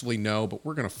actually know, but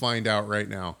we're going to find out right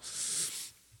now.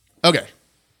 Okay,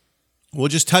 we'll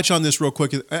just touch on this real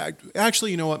quick.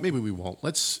 Actually, you know what? Maybe we won't.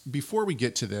 Before we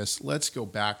get to this, let's go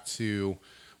back to,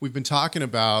 we've been talking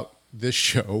about this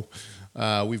show.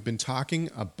 We've been talking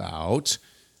about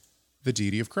the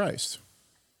deity of Christ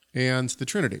and the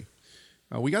Trinity.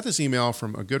 We got this email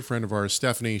from a good friend of ours,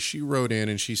 Stephanie. She wrote in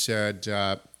and she said,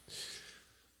 the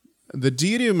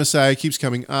deity of Messiah keeps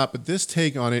coming up, but this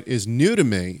take on it is new to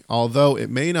me, although it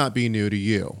may not be new to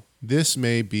you. This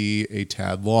may be a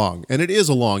tad long. And it is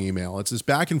a long email. It's this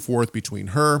back and forth between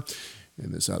her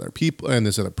and this other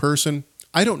person.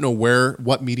 I don't know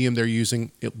what medium they're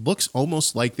using. It looks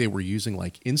almost like they were using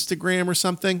like Instagram or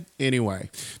something. Anyway,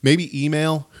 maybe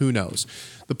email, who knows?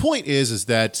 The point is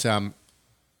that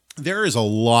there is a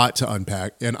lot to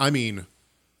unpack, and I mean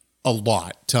a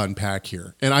lot to unpack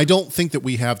here. And I don't think that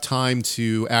we have time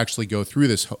to actually go through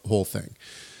this whole thing.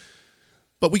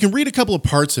 But we can read a couple of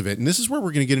parts of it, and this is where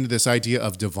we're going to get into this idea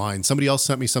of divine. Somebody else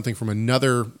sent me something from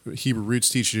another Hebrew roots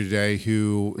teacher today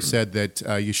who said that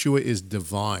Yeshua is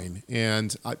divine.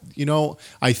 And,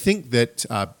 I think that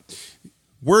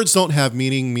words don't have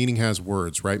meaning. Meaning has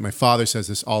words, right? My father says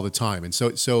this all the time. And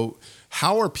so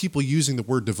how are people using the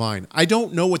word divine? I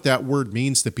don't know what that word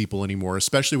means to people anymore,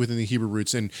 especially within the Hebrew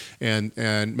roots and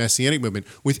Messianic movement.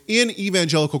 Within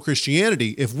evangelical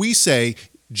Christianity, if we say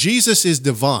Jesus is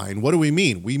divine, what do we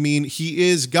mean? We mean he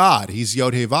is God. He's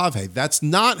Yod-Heh-Vav-Heh. That's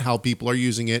not how people are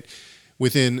using it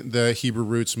within the Hebrew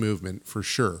roots movement, for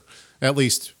sure. At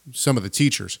least some of the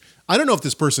teachers. I don't know if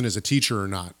this person is a teacher or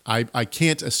not. I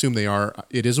can't assume they are.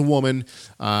 It is a woman,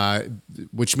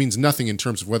 which means nothing in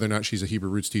terms of whether or not she's a Hebrew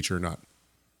roots teacher or not.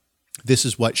 This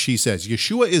is what she says.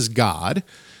 Yeshua is God,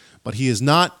 but he is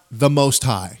not the Most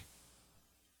High.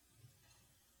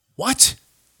 What?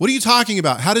 What are you talking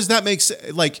about? How does that make sense?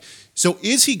 So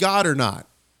is he God or not?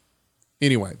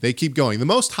 Anyway, they keep going. The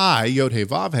Most High,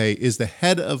 Yod-Heh-Vav-Heh, is the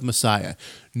head of Messiah.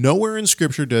 Nowhere in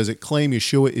Scripture does it claim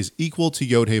Yeshua is equal to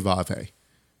Yod-Heh-Vav-Heh,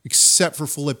 except for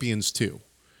Philippians 2,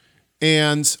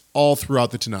 and all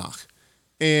throughout the Tanakh,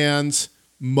 and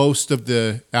most of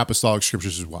the apostolic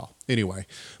scriptures as well. Anyway,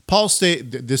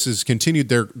 this is continued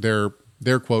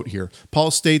their quote here. Paul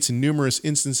states in numerous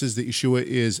instances that Yeshua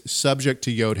is subject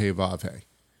to Yod-Heh-Vav-Heh.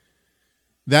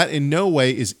 That in no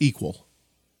way is equal.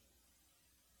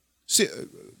 See,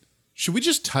 should we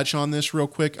just touch on this real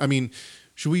quick? I mean,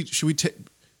 should we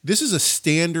this is a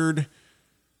standard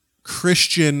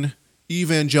Christian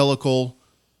evangelical,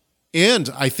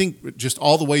 and I think just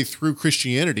all the way through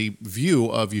Christianity view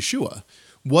of Yeshua.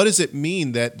 What does it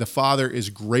mean that the Father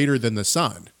is greater than the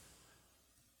Son?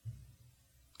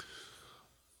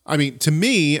 I mean, to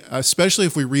me, especially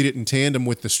if we read it in tandem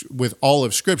with all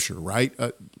of Scripture, right?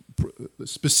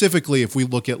 Specifically, if we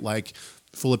look at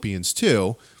Philippians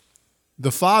 2,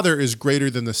 the Father is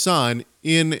greater than the Son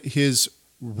in his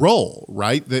role,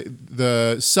 right?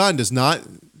 The Son does not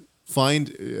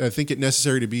think it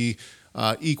necessary to be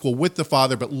equal with the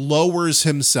Father, but lowers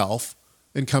himself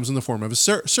and comes in the form of a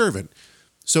servant.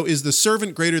 So is the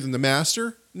servant greater than the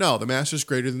master? No, the master is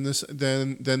greater than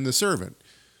the servant.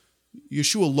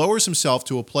 Yeshua lowers himself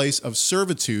to a place of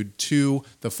servitude to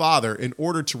the Father in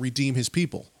order to redeem his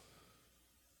people.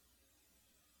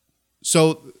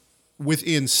 So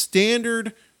within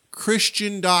standard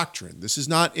Christian doctrine, this is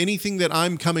not anything that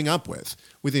I'm coming up with.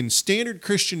 Within standard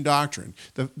Christian doctrine,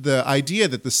 the idea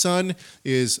that the Son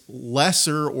is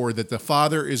lesser or that the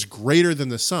Father is greater than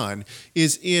the Son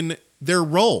is in their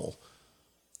role.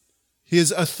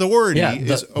 His authority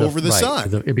is over the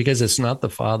Son. Because it's not the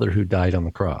Father who died on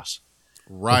the cross.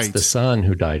 Right. It's the Son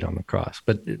who died on the cross.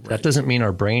 But that doesn't mean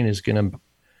our brain is going to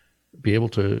be able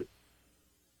to,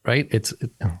 right?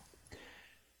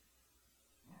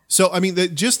 So, I mean,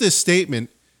 just this statement,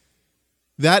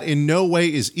 that in no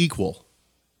way is equal.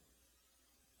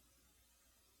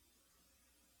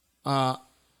 I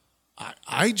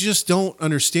just don't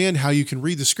understand how you can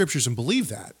read the scriptures and believe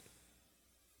that.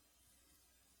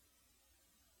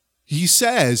 He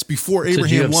says, before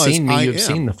Abraham was, seen me, I you've am.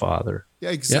 Seen the Father.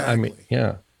 Yeah, exactly.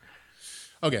 Yeah.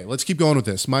 Okay, let's keep going with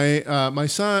this. My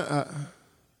son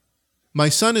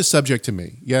is subject to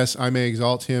me. Yes, I may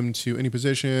exalt him to any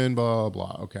position, blah, blah,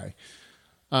 blah. Okay.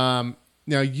 Now,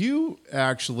 you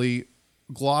actually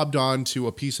globbed onto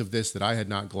a piece of this that I had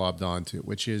not globbed onto,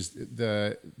 which is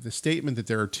the statement that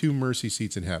there are 2 mercy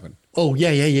seats in heaven. Oh,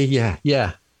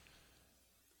 yeah.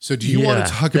 So do you want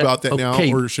to talk about that now,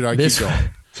 or should I keep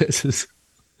going?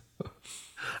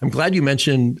 I'm glad you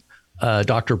mentioned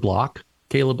Dr. Block,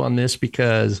 Caleb, on this,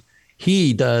 because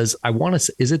he does,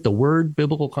 is it the Word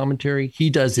Biblical Commentary? He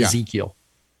does Ezekiel.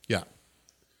 Yeah.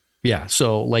 Yeah.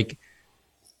 So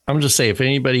I'm just saying, if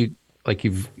anybody,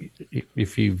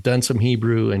 if you've done some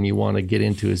Hebrew and you want to get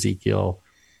into Ezekiel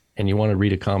and you want to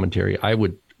read a commentary, I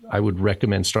would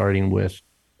recommend starting with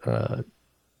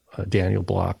Daniel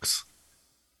Block's.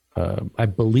 I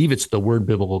believe it's the Word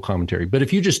Biblical Commentary, but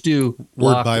if you just do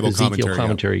Block Bible Ezekiel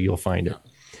commentary, you'll find it.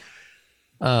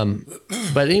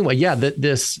 But anyway,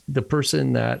 the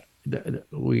person that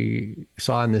we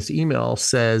saw in this email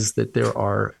says that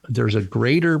there's a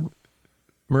greater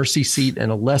mercy seat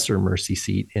and a lesser mercy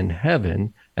seat in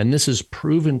heaven, and this is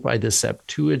proven by the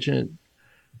Septuagint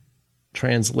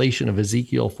translation of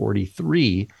Ezekiel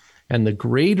 43. And the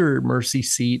greater mercy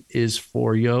seat is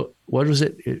for what was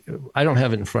it? I don't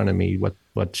have it in front of me,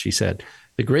 what she said.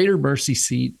 The greater mercy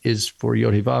seat is for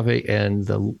Yod-Heh-Vav-Heh, and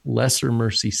the lesser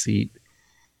mercy seat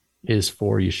is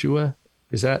for Yeshua.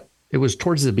 It was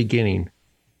towards the beginning.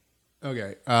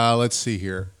 Okay. Let's see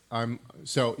here.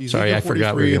 So Ezekiel Sorry, I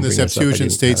forgot we 43 were in the gonna bring this up. I Septuagint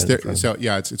didn't states have it in there. front of So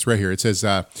yeah, it's right here. It says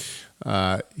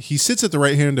he sits at the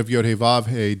right hand of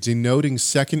Yod-Heh-Vav-Heh, denoting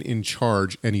second in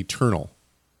charge and eternal.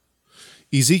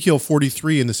 Ezekiel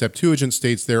 43 in the Septuagint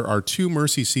states there are 2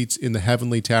 mercy seats in the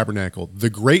heavenly tabernacle: the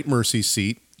great mercy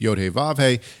seat,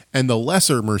 Yod-Heh-Vav-Heh, and the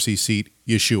lesser mercy seat,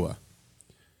 Yeshua.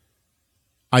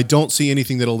 I don't see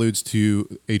anything that alludes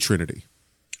to a Trinity.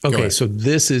 Go Okay, ahead. so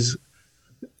this is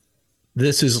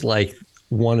like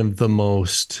one of the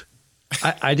most.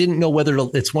 I didn't know whether to.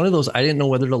 It's one of those. I didn't know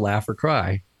whether to laugh or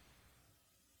cry.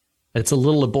 It's a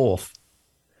little of both.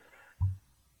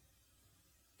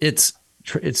 It's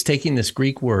taking this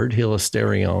Greek word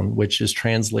hilasterion, which is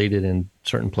translated in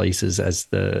certain places as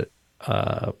the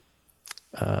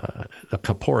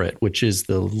kaporet, which is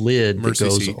the lid Mercy that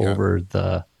goes seat, yeah. over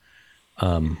the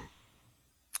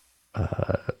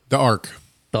ark.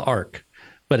 the ark,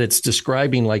 but it's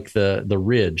describing like the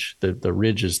ridge, the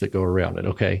ridges that go around it.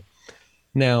 Okay.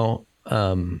 Now,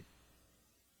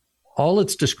 all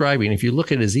it's describing, if you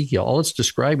look at Ezekiel, all it's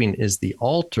describing is the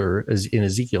altar is in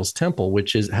Ezekiel's temple,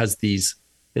 which has these,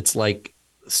 it's like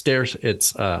stairs.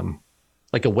 It's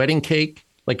like a wedding cake,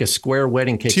 like a square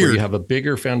wedding cake where Tiered. you have a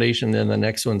bigger foundation, then the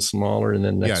next one's smaller, and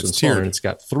then the next it's one's smaller. tiered. And it's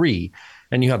got 3.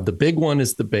 And you have the big one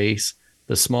is the base,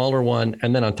 the smaller one,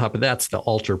 and then on top of that's the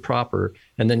altar proper.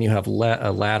 And then you have a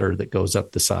ladder that goes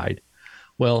up the side.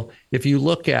 Well, if you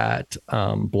look at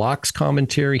Block's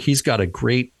commentary, he's got a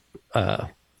great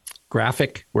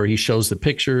graphic where he shows the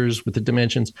pictures with the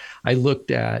dimensions. I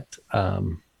looked at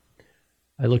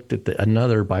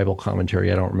another Bible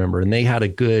commentary, I don't remember, and they had a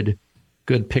good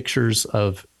pictures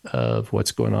of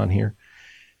what's going on here.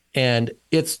 And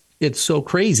it's so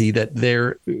crazy that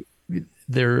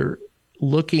they're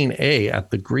looking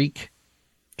at the Greek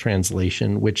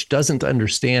translation, which doesn't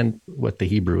understand what the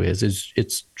Hebrew is.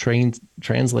 It's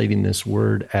translating this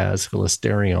word as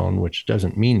hilasterion, which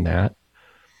doesn't mean that.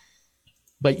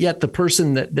 But yet the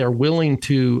person that they're willing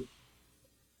to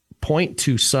point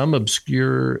to some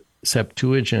obscure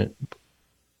Septuagint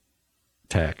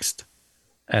text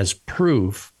as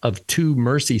proof of 2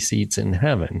 mercy seats in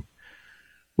heaven,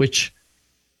 which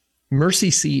mercy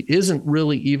seat isn't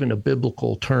really even a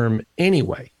biblical term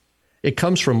anyway. It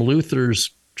comes from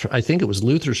Luther's, I think it was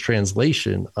Luther's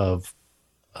translation of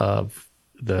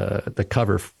the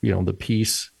cover, the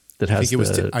piece that has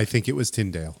I think it was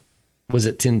Tyndale. Was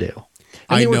it Tyndale?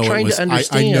 And I they were know trying it was. to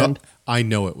understand. I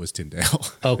know it was Tyndale.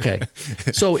 Okay,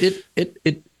 so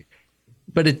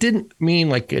but it didn't mean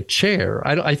like a chair.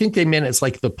 I think they meant it's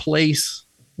like the place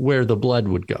where the blood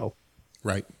would go.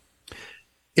 Right.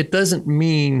 It doesn't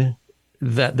mean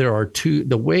that there are 2.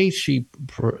 The way she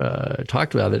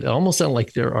talked about it, it almost sounded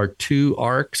like there are 2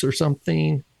 arks or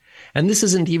something. And this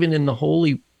isn't even in the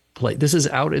holy place. This is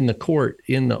out in the court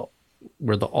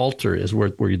where the altar is, where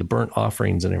the burnt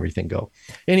offerings and everything go.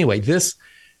 Anyway,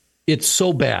 it's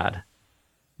so bad.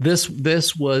 This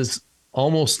was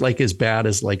almost like as bad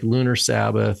as like lunar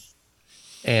Sabbath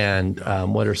and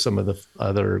what are some of the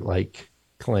other like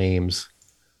claims,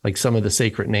 like some of the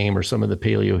sacred name or some of the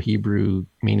Paleo Hebrew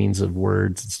meanings of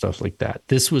words and stuff like that.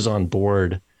 This was on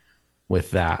board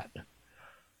with that.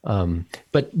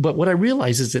 But what I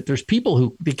realize is that there's people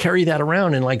who they carry that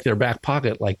around in like their back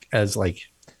pocket, like as like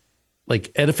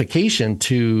edification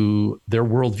to their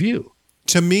worldview.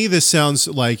 To me, this sounds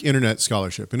like internet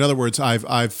scholarship. In other words,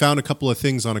 I've found a couple of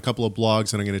things on a couple of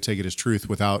blogs, and I'm going to take it as truth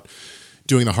without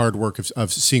doing the hard work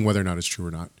of seeing whether or not it's true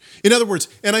or not. In other words,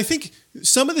 and I think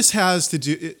some of this has to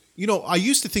do, I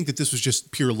used to think that this was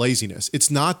just pure laziness. It's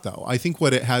not, though. I think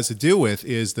what it has to do with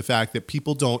is the fact that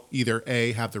people don't either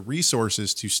A, have the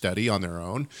resources to study on their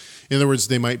own. In other words,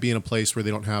 they might be in a place where they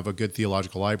don't have a good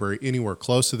theological library anywhere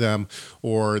close to them,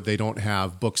 or they don't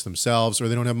have books themselves, or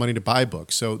they don't have money to buy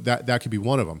books. So that could be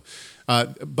one of them.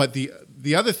 But the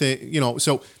other thing,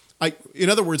 in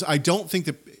other words, I don't think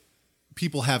that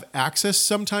people have access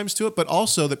sometimes to it, but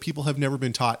also that people have never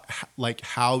been taught like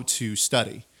how to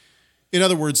study. In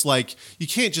other words, like you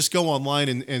can't just go online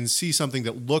and see something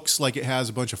that looks like it has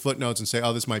a bunch of footnotes and say,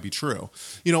 oh, this might be true.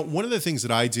 One of the things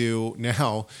that I do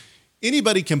now,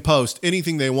 anybody can post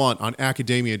anything they want on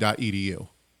academia.edu.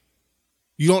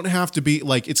 You don't have to be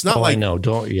like, it's not like, I know.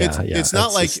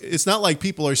 It's not like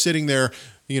people are sitting there,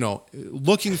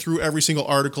 looking through every single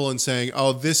article and saying,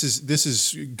 oh, this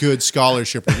is good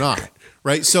scholarship or not.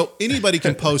 Right. So anybody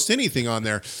can post anything on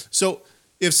there. So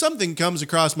if something comes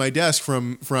across my desk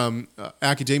from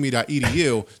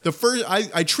academia.edu,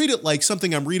 I treat it like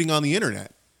something I'm reading on the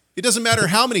internet. It doesn't matter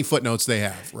how many footnotes they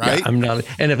have, right? Yeah, I'm not.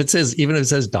 And even if it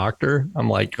says doctor, I'm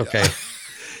like, okay.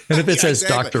 And if it says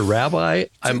exactly. Dr. Rabbi,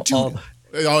 I'm all.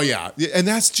 Oh yeah. And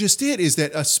that's just it, is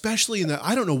that especially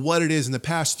I don't know what it is, in the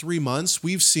past 3 months,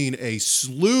 we've seen a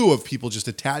slew of people just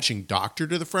attaching doctor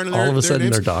to the front of their All of a sudden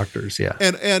names. they're doctors. Yeah.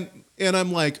 And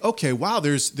I'm like, okay, wow,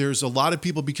 there's a lot of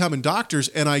people becoming doctors.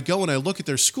 And I go and I look at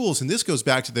their schools, and this goes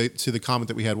back to the comment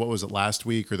that we had, what was it, last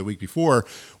week or the week before,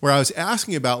 where I was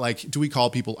asking about, like, do we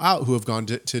call people out who have gone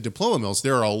to diploma mills?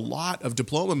 There are a lot of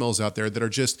diploma mills out there that are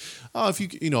just, oh, if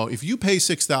you pay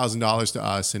 $6,000 to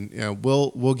us, and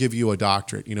we'll give you a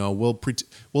doctorate, we'll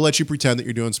let you pretend that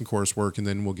you're doing some coursework, and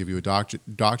then we'll give you a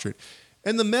doctorate.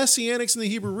 And the Messianics and the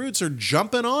Hebrew roots are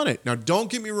jumping on it. Now, don't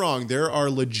get me wrong, there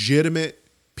are legitimate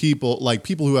people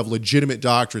who have legitimate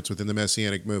doctorates within the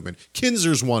Messianic movement.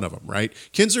 Kinzer's one of them, right?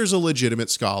 Kinzer's a legitimate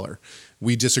scholar.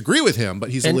 We disagree with him, but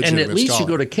he's a legitimate scholar. And at least you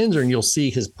go to Kinzer and you'll see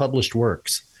his published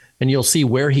works, and you'll see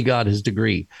where he got his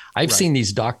degree. I've seen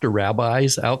these doctor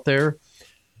rabbis out there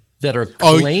that are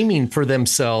claiming for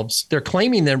themselves. They're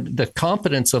claiming the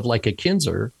competence of like a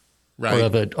Kinzer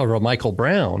or a Michael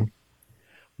Brown,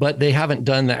 but they haven't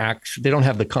done they don't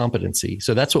have the competency.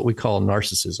 So that's what we call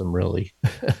narcissism, really.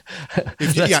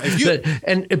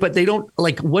 But they don't,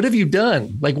 like, what have you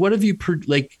done? Like, what have you,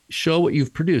 show what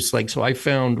you've produced? Like, so I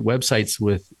found websites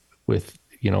with,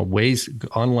 ways,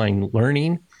 online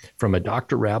learning from a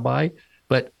doctor rabbi,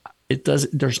 but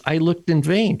I looked in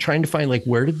vain trying to find, like,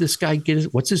 where did this guy get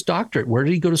what's his doctorate? Where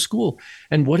did he go to school?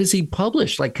 And what has he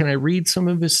published? Like, can I read some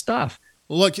of his stuff?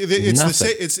 Look, it's the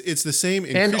same. It's the same.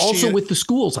 And also with the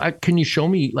schools, can you show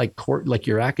me like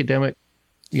your academic,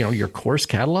 your course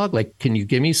catalog? Like, can you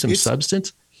give me some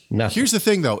substance? Nothing. Here's the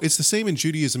thing, though. It's the same in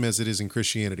Judaism as it is in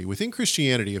Christianity. Within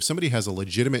Christianity, if somebody has a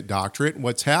legitimate doctorate,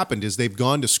 what's happened is they've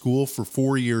gone to school for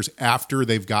 4 years after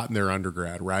they've gotten their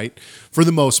undergrad, right? For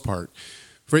the most part.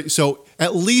 So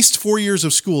at least 4 years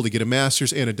of school to get a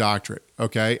master's and a doctorate,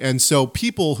 okay? And so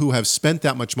people who have spent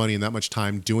that much money and that much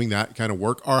time doing that kind of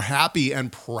work are happy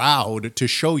and proud to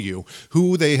show you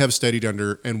who they have studied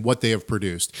under and what they have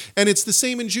produced. And it's the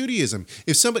same in Judaism.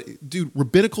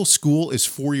 Rabbinical school is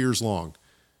 4 years long.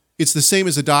 It's the same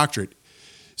as a doctorate.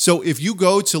 So if you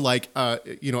go to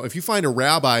if you find a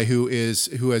rabbi who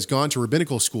has gone to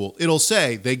rabbinical school, it'll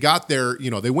say they got their,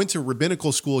 they went to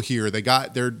rabbinical school here, they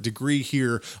got their degree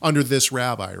here under this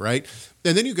rabbi, right?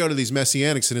 And then you go to these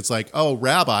Messianics and it's like, oh,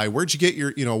 rabbi, where'd you get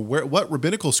your, what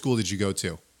rabbinical school did you go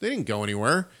to? They didn't go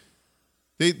anywhere.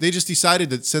 They just decided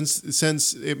that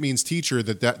since it means teacher,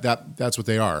 that's what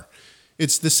they are.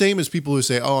 It's the same as people who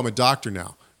say, oh, I'm a doctor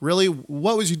now. Really?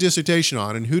 What was your dissertation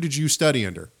on, and who did you study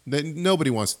under? Nobody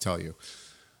wants to tell you.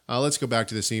 Let's go back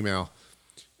to this email.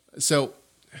 So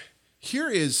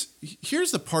here's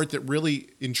the part that really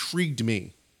intrigued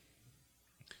me.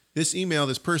 This email,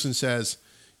 this person says,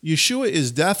 Yeshua is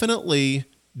definitely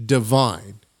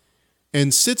divine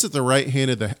and sits at the right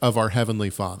hand of our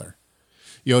Heavenly Father,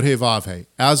 Yod-Heh-Vav-Heh,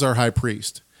 as our high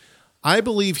priest. I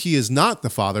believe he is not the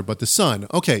Father, but the Son.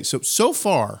 Okay, so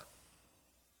far,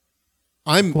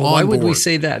 I'm on why would board. we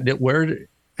say that?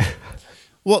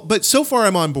 Well, but so far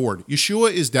I'm on board.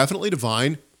 Yeshua is definitely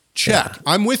divine. Check. Yeah.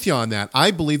 I'm with you on that. I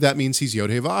believe that means he's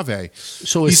Yod-Heh-Vav-Heh.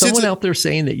 So is someone out there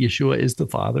saying that Yeshua is the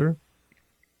Father?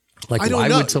 Like, why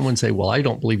would someone say, well, I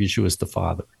don't believe Yeshua is the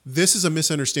Father? This is a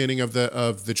misunderstanding of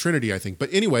the Trinity, I think.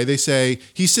 But anyway, they say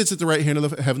he sits at the right hand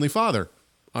of the Heavenly Father.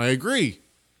 I agree.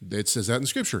 It says that in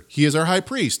Scripture. He is our high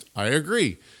priest. I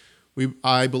agree.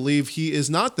 I believe he is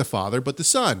not the Father, but the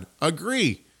Son.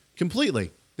 Agree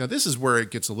completely. Now, this is where it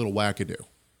gets a little wackadoo,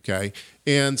 okay?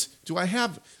 And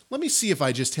let me see if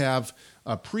I just have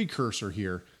a precursor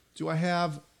here. Do I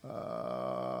have,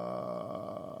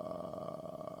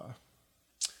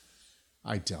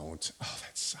 I don't. Oh,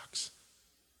 that sucks.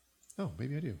 Oh,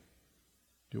 maybe I do.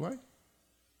 Do I?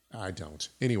 I don't.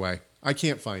 Anyway, I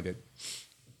can't find it.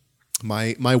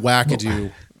 My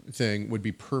wackadoo thing would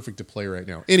be perfect to play right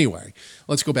now. Anyway,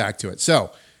 let's go back to it.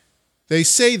 So they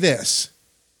say this: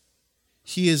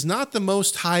 he is not the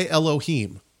Most High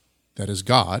Elohim, that is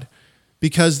God,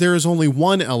 because there is only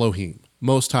one Elohim,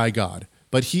 Most High God.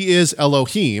 But he is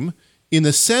Elohim in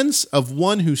the sense of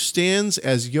one who stands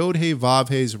as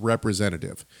Yod-Heh-Vav-Heh's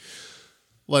representative.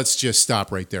 Let's just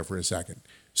stop right there for a second.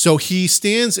 So he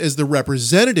stands as the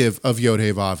representative of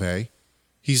Yod-Heh-Vav-Heh.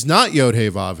 He's not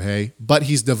Yod-Heh-Vav-Heh, but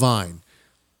he's divine.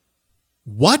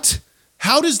 What?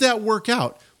 How does that work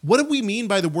out? What do we mean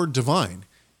by the word divine?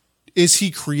 Is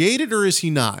he created or is he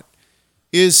not?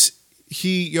 Is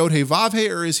he Yod-Heh-Vav-Heh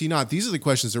or is he not? These are the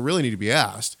questions that really need to be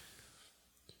asked.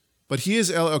 But he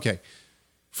is, okay.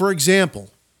 For example,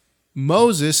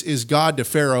 Moses is God to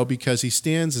Pharaoh because he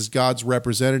stands as God's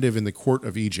representative in the court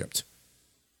of Egypt.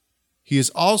 He is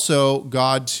also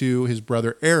God to his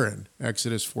brother Aaron,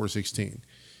 Exodus 4:16.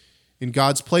 in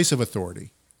God's place of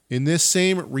authority. In this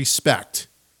same respect,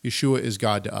 Yeshua is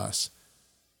God to us.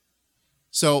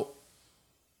 So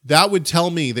that would tell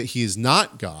me that he is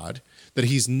not God, that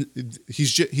he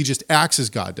just acts as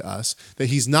God to us, that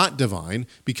he's not divine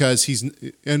because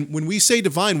and when we say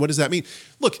divine, what does that mean?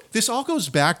 Look, this all goes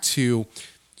back to,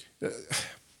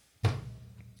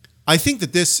 I think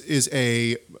that this is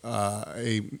a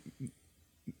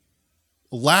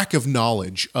lack of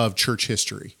knowledge of church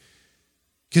history.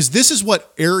 Because this is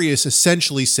what Arius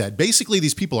essentially said. Basically,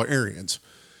 these people are Arians.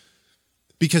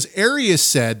 Because Arius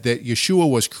said that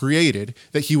Yeshua was created,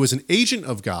 that he was an agent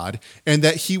of God, and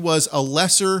that he was a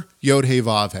lesser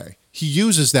Yod-Heh-Vav-Heh. He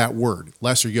uses that word,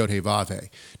 lesser Yod-Heh-Vav-Heh.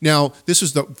 Now, this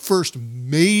was the first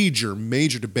major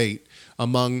debate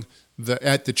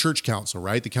at the church council,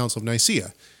 right? The Council of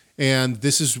Nicaea. And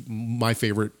this is my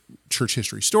favorite church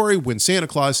history story, when Santa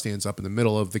Claus stands up in the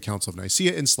middle of the Council of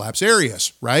Nicaea and slaps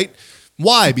Arius, right?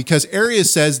 Why? Because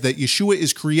Arius says that Yeshua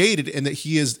is created and that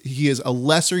he is a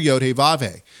lesser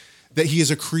Yod-Heh-Vav-Heh, that he is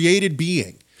a created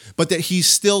being, but that he's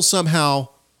still somehow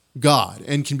God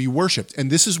and can be worshipped.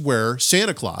 And this is where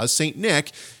Santa Claus, Saint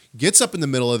Nick, gets up in the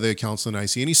middle of the Council of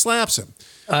Nicaea and he slaps him.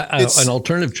 An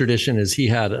alternative tradition is he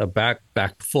had a back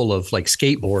full of like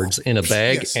skateboards in a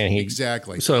bag. Yes, and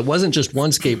exactly. So it wasn't just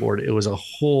one skateboard, it was a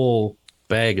whole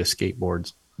bag of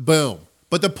skateboards. Boom.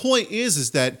 But the point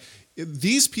is that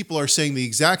these people are saying the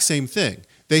exact same thing.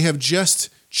 They have just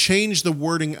changed the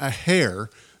wording a hair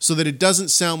so that it doesn't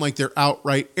sound like they're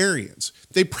outright Arians.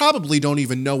 They probably don't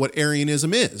even know what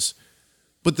Arianism is.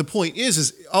 But the point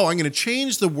is I'm going to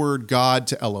change the word God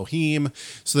to Elohim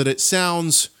so that it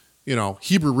sounds,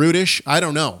 Hebrew rootish. I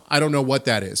don't know. I don't know what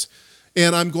that is.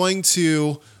 And I'm going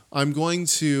to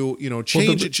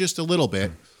change it just a little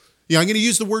bit. Yeah, I'm going to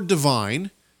use the word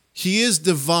divine. He is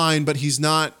divine, but he's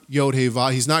not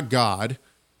Yod-Heh-Vav. He's not God.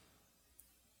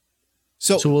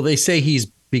 So will they say he's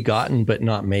begotten but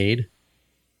not made?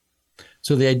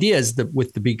 So the idea is that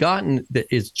with the begotten,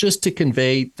 that is just to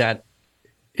convey that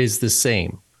is the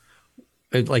same.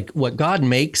 Like what God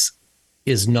makes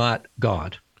is not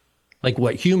God. Like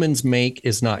what humans make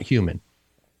is not human.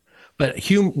 But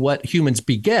what humans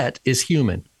beget is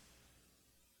human.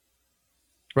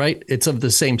 Right? It's of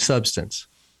the same substance.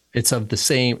 It's of the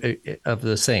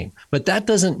same. But that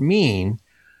doesn't mean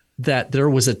that there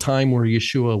was a time where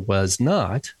Yeshua was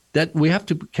not. That we have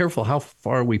to be careful how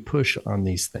far we push on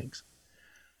these things.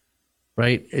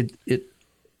 Right?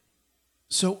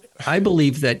 So I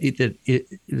believe that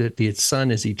the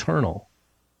Son is eternal.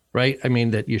 Right? I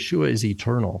mean that Yeshua is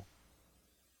eternal.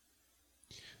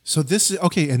 So this is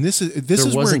okay, and this is there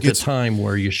is wasn't where it gets a time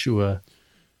where Yeshua,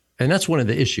 and that's one of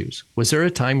the issues. Was there a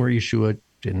time where Yeshua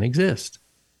didn't exist?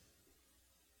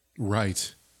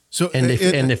 Right. So and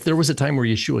if there was a time where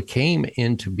Yeshua came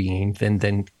into being,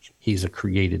 then he's a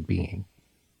created being.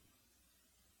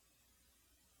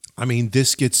 I mean,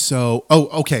 this gets so. Oh,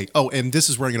 okay. Oh, and this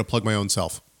is where I'm going to plug my own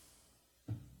self.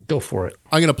 Go for it.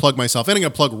 I'm going to plug myself, and I'm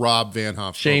going to plug Rob Van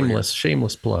Hoff.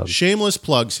 Shameless plug. Shameless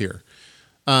plugs here.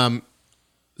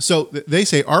 So they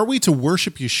say, are we to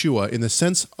worship Yeshua in the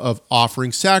sense of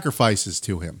offering sacrifices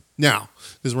to him? Now,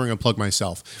 this is where I'm going to plug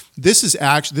myself. This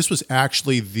was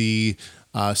actually the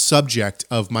subject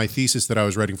of my thesis that I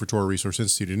was writing for Torah Resource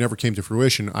Institute. It never came to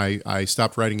fruition. I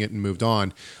stopped writing it and moved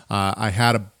on. I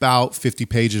had about 50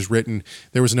 pages written.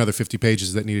 There was another 50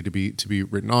 pages that needed to be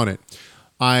written on it.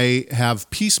 I have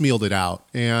piecemealed it out.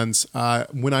 And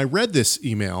when I read this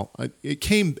email, it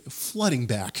came flooding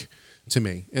back to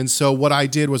me. And so what I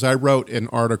did was I wrote an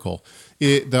article.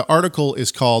 The article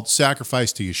is called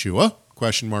Sacrifice to Yeshua, ?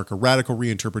 A radical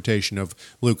reinterpretation of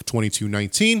Luke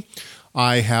 22:19.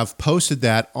 I have posted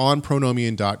that on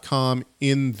pronomian.com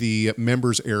in the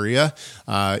members area.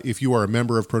 If you are a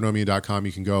member of pronomian.com,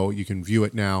 you can view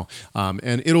it now.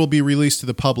 And it will be released to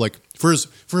the public for as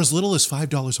little as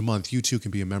 $5 a month. You too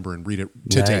can be a member and read it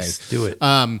today. Nice. Do it.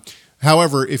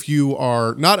 However, if you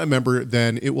are not a member,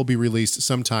 then it will be released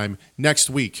sometime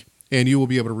next week, and you will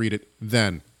be able to read it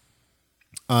then.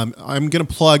 I'm going to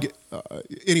plug.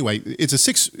 Anyway, it's a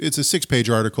 6-page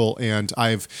article, and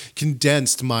I've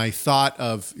condensed my thought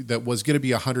that was going to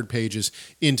be 100 pages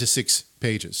into 6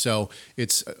 pages. So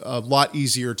it's a lot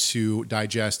easier to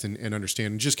digest and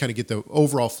understand, and just kind of get the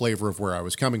overall flavor of where I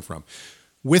was coming from.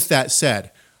 With that said,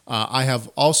 I have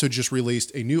also just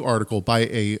released a new article by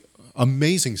a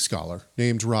amazing scholar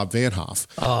named Rob Van Hoff.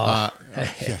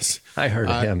 Yes, I heard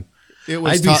of him.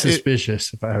 I'd be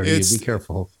suspicious if I heard you. Be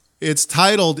careful. It's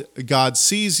titled "God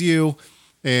Sees You,"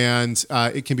 and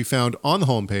it can be found on the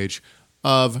homepage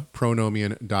of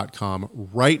pronomian.com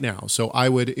right now. So I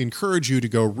would encourage you to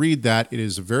go read that. It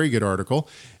is a very good article.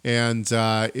 And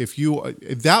if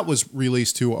that was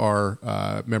released to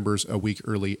our members a week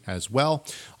early as well.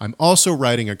 I'm also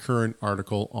writing a current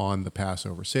article on the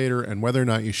Passover Seder and whether or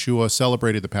not Yeshua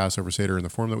celebrated the Passover Seder in the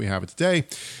form that we have it today.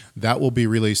 That will be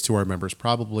released to our members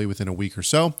probably within a week or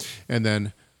so. And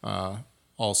then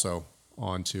also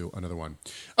on to another one.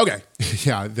 Okay.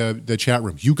 Yeah, the chat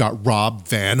room. You got Rob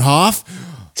Van Hoff?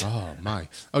 Oh, my.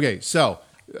 Okay, so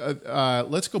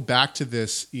let's go back to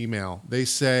this email. They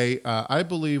say, I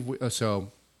believe,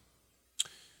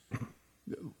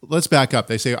 let's back up.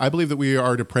 They say, I believe that we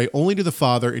are to pray only to the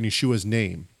Father in Yeshua's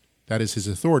name. That is his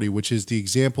authority, which is the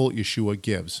example Yeshua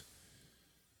gives.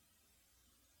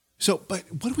 So, but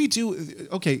what do we do?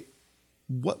 Okay,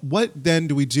 what then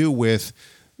do we do with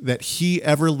that he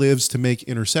ever lives to make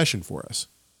intercession for us?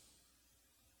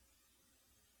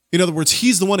 In other words,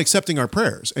 he's the one accepting our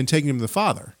prayers and taking them to the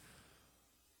Father.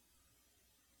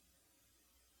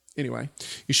 Anyway,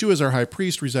 Yeshua is our high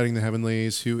priest residing in the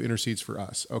heavenlies who intercedes for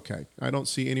us. Okay, I don't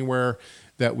see anywhere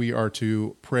that we are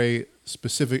to pray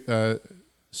specially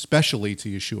to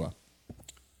Yeshua.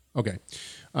 Okay,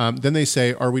 then they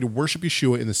say, are we to worship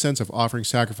Yeshua in the sense of offering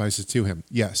sacrifices to him?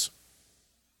 Yes.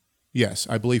 Yes,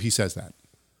 I believe he says that.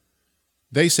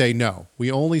 They say no. We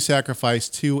only sacrifice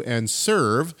to and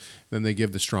serve. Then they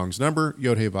give the Strong's number,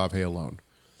 Yod-Heh-Vav-Heh alone.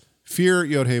 Fear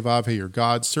Yod-Heh-Vav-Heh your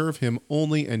God. Serve him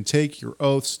only and take your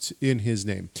oaths in his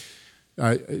name.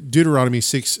 Deuteronomy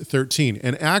 6:13.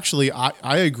 And actually,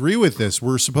 I agree with this.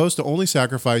 We're supposed to only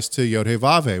sacrifice to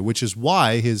Yod-Heh-Vav-Heh, which is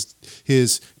why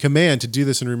his command to do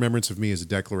this in remembrance of me is a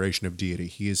declaration of deity.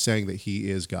 He is saying that he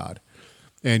is God.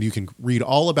 And you can read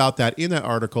all about that in that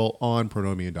article on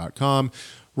pronomian.com.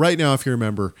 Right now, if you're a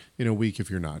member, in a week if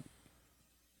you're not.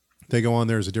 They go on,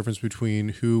 there's a difference between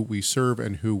who we serve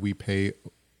and who we pay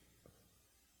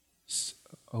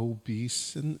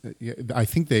obedience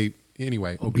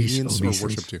or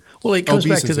worship to. Well, it comes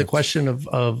back to the question of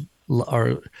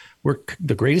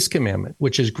the greatest commandment,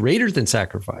 which is greater than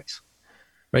sacrifice,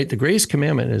 right? The greatest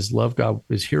commandment is love God,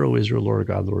 is Hear, O Israel, Lord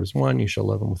God, the Lord is one. You shall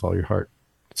love him with all your heart,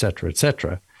 etc.,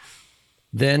 etc.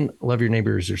 Then love your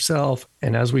neighbor as yourself.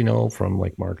 And as we know from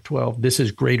like Mark 12, this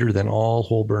is greater than all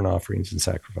whole burnt offerings and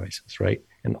sacrifices, right?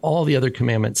 And all the other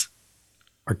commandments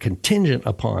are contingent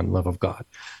upon love of God.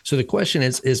 So the question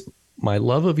is my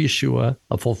love of Yeshua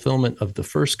a fulfillment of the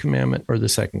first commandment or the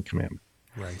second commandment?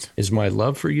 Right. Is my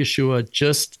love for Yeshua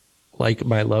just like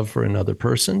my love for another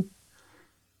person?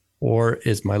 Or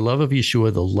is my love of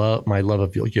Yeshua my love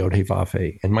of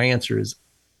Yod-Heh-Vav-Heh? And my answer is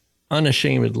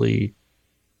unashamedly,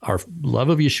 our love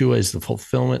of Yeshua is the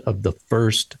fulfillment of the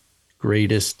first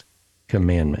greatest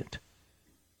commandment.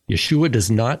 Yeshua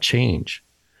does not change.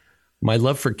 My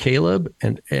love for Caleb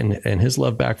and his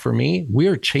love back for me,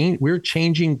 we're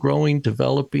changing, growing,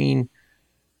 developing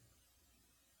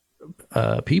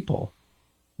people.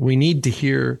 We need to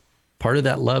hear part of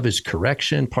that love is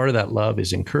correction, part of that love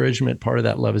is encouragement, part of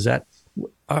that love is that.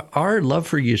 Our love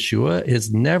for Yeshua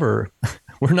is never,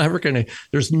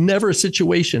 there's never a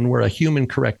situation where a human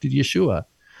corrected Yeshua.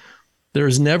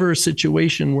 There's never a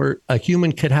situation where a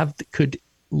human could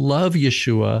love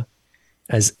Yeshua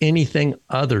as anything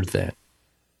other than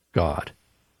God.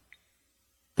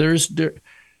 There is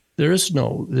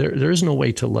no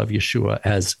way to love Yeshua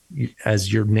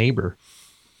as your neighbor.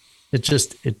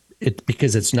 It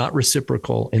because it's not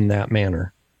reciprocal in that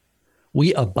manner.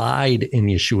 We abide in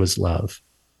Yeshua's love.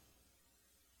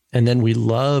 And then we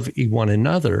love one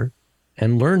another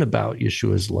and learn about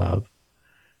Yeshua's love,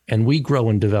 and we grow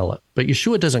and develop. But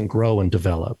Yeshua doesn't grow and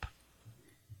develop.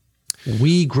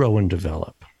 We grow and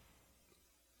develop.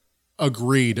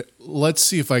 Agreed. Let's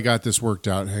see if I got this worked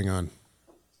out. Hang on.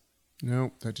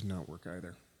 No, that did not work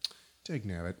either.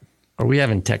 Dagnabbit. Are we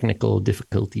having technical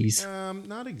difficulties?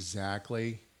 Not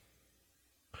exactly.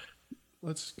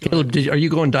 Let's go. Caleb, are you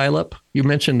going dial-up? You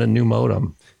mentioned a new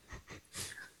modem.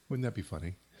 Wouldn't that be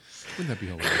funny? Wouldn't that be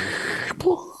hilarious?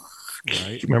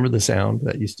 Right? Remember the sound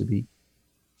that used to be?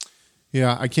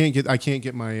 Yeah, I can't get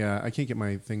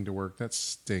my thing to work. That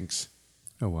stinks.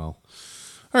 Oh well.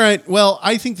 All right. Well,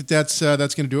 I think that's going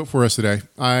to do it for us today.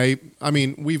 I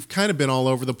mean, we've kind of been all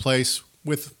over the place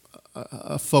with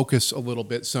a focus a little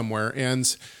bit somewhere,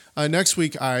 and next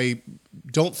week I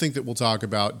don't think that we'll talk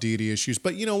about deity issues.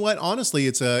 But you know what? Honestly,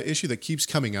 it's an issue that keeps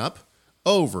coming up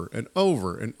over and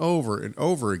over and over and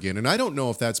over again. And I don't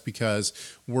know if that's because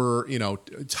we're,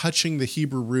 touching the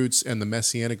Hebrew roots and the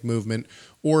Messianic movement,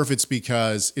 or if it's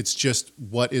because it's just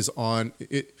what is on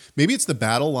it. Maybe it's the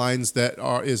battle lines that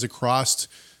is across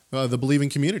the believing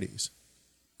communities.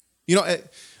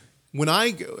 when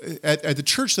I go at the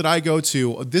church that I go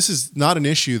to, this is not an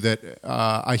issue that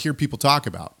I hear people talk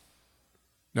about.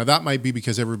 Now that might be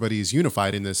because everybody is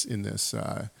unified in this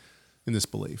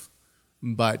belief,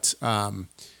 but I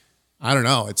don't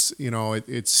know. It's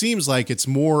it seems like it's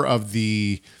more of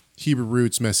the Hebrew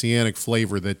roots messianic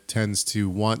flavor that tends to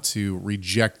want to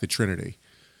reject the Trinity.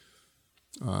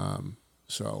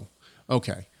 So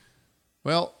okay,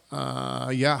 well,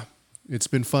 yeah. It's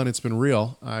been fun. It's been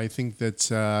real. I think that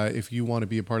if you want to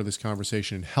be a part of this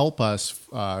conversation and help us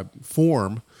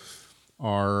form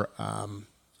our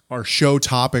show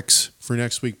topics for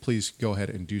next week, please go ahead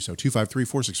and do so.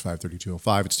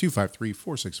 253-465-3205. It's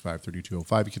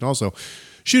 253-465-3205. You can also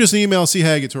shoot us an email,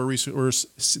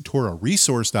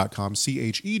 chegg@TorahResource.com,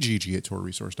 CHEGG at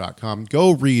TorahResource.com.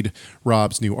 Go read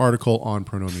Rob's new article on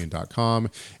pronomian.com.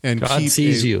 And God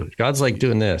sees you. God's like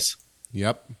doing this.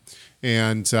 Yep.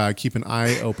 And keep an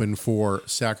eye open for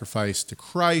Sacrifice to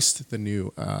Christ, the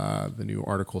new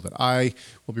article that I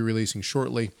will be releasing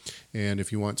shortly. And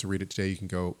if you want to read it today, you can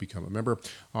go become a member.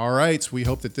 All right. We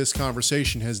hope that this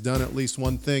conversation has done at least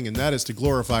one thing, and that is to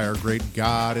glorify our great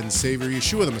God and Savior,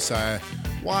 Yeshua the Messiah.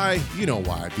 Why? You know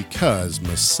why. Because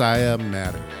Messiah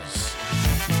matters.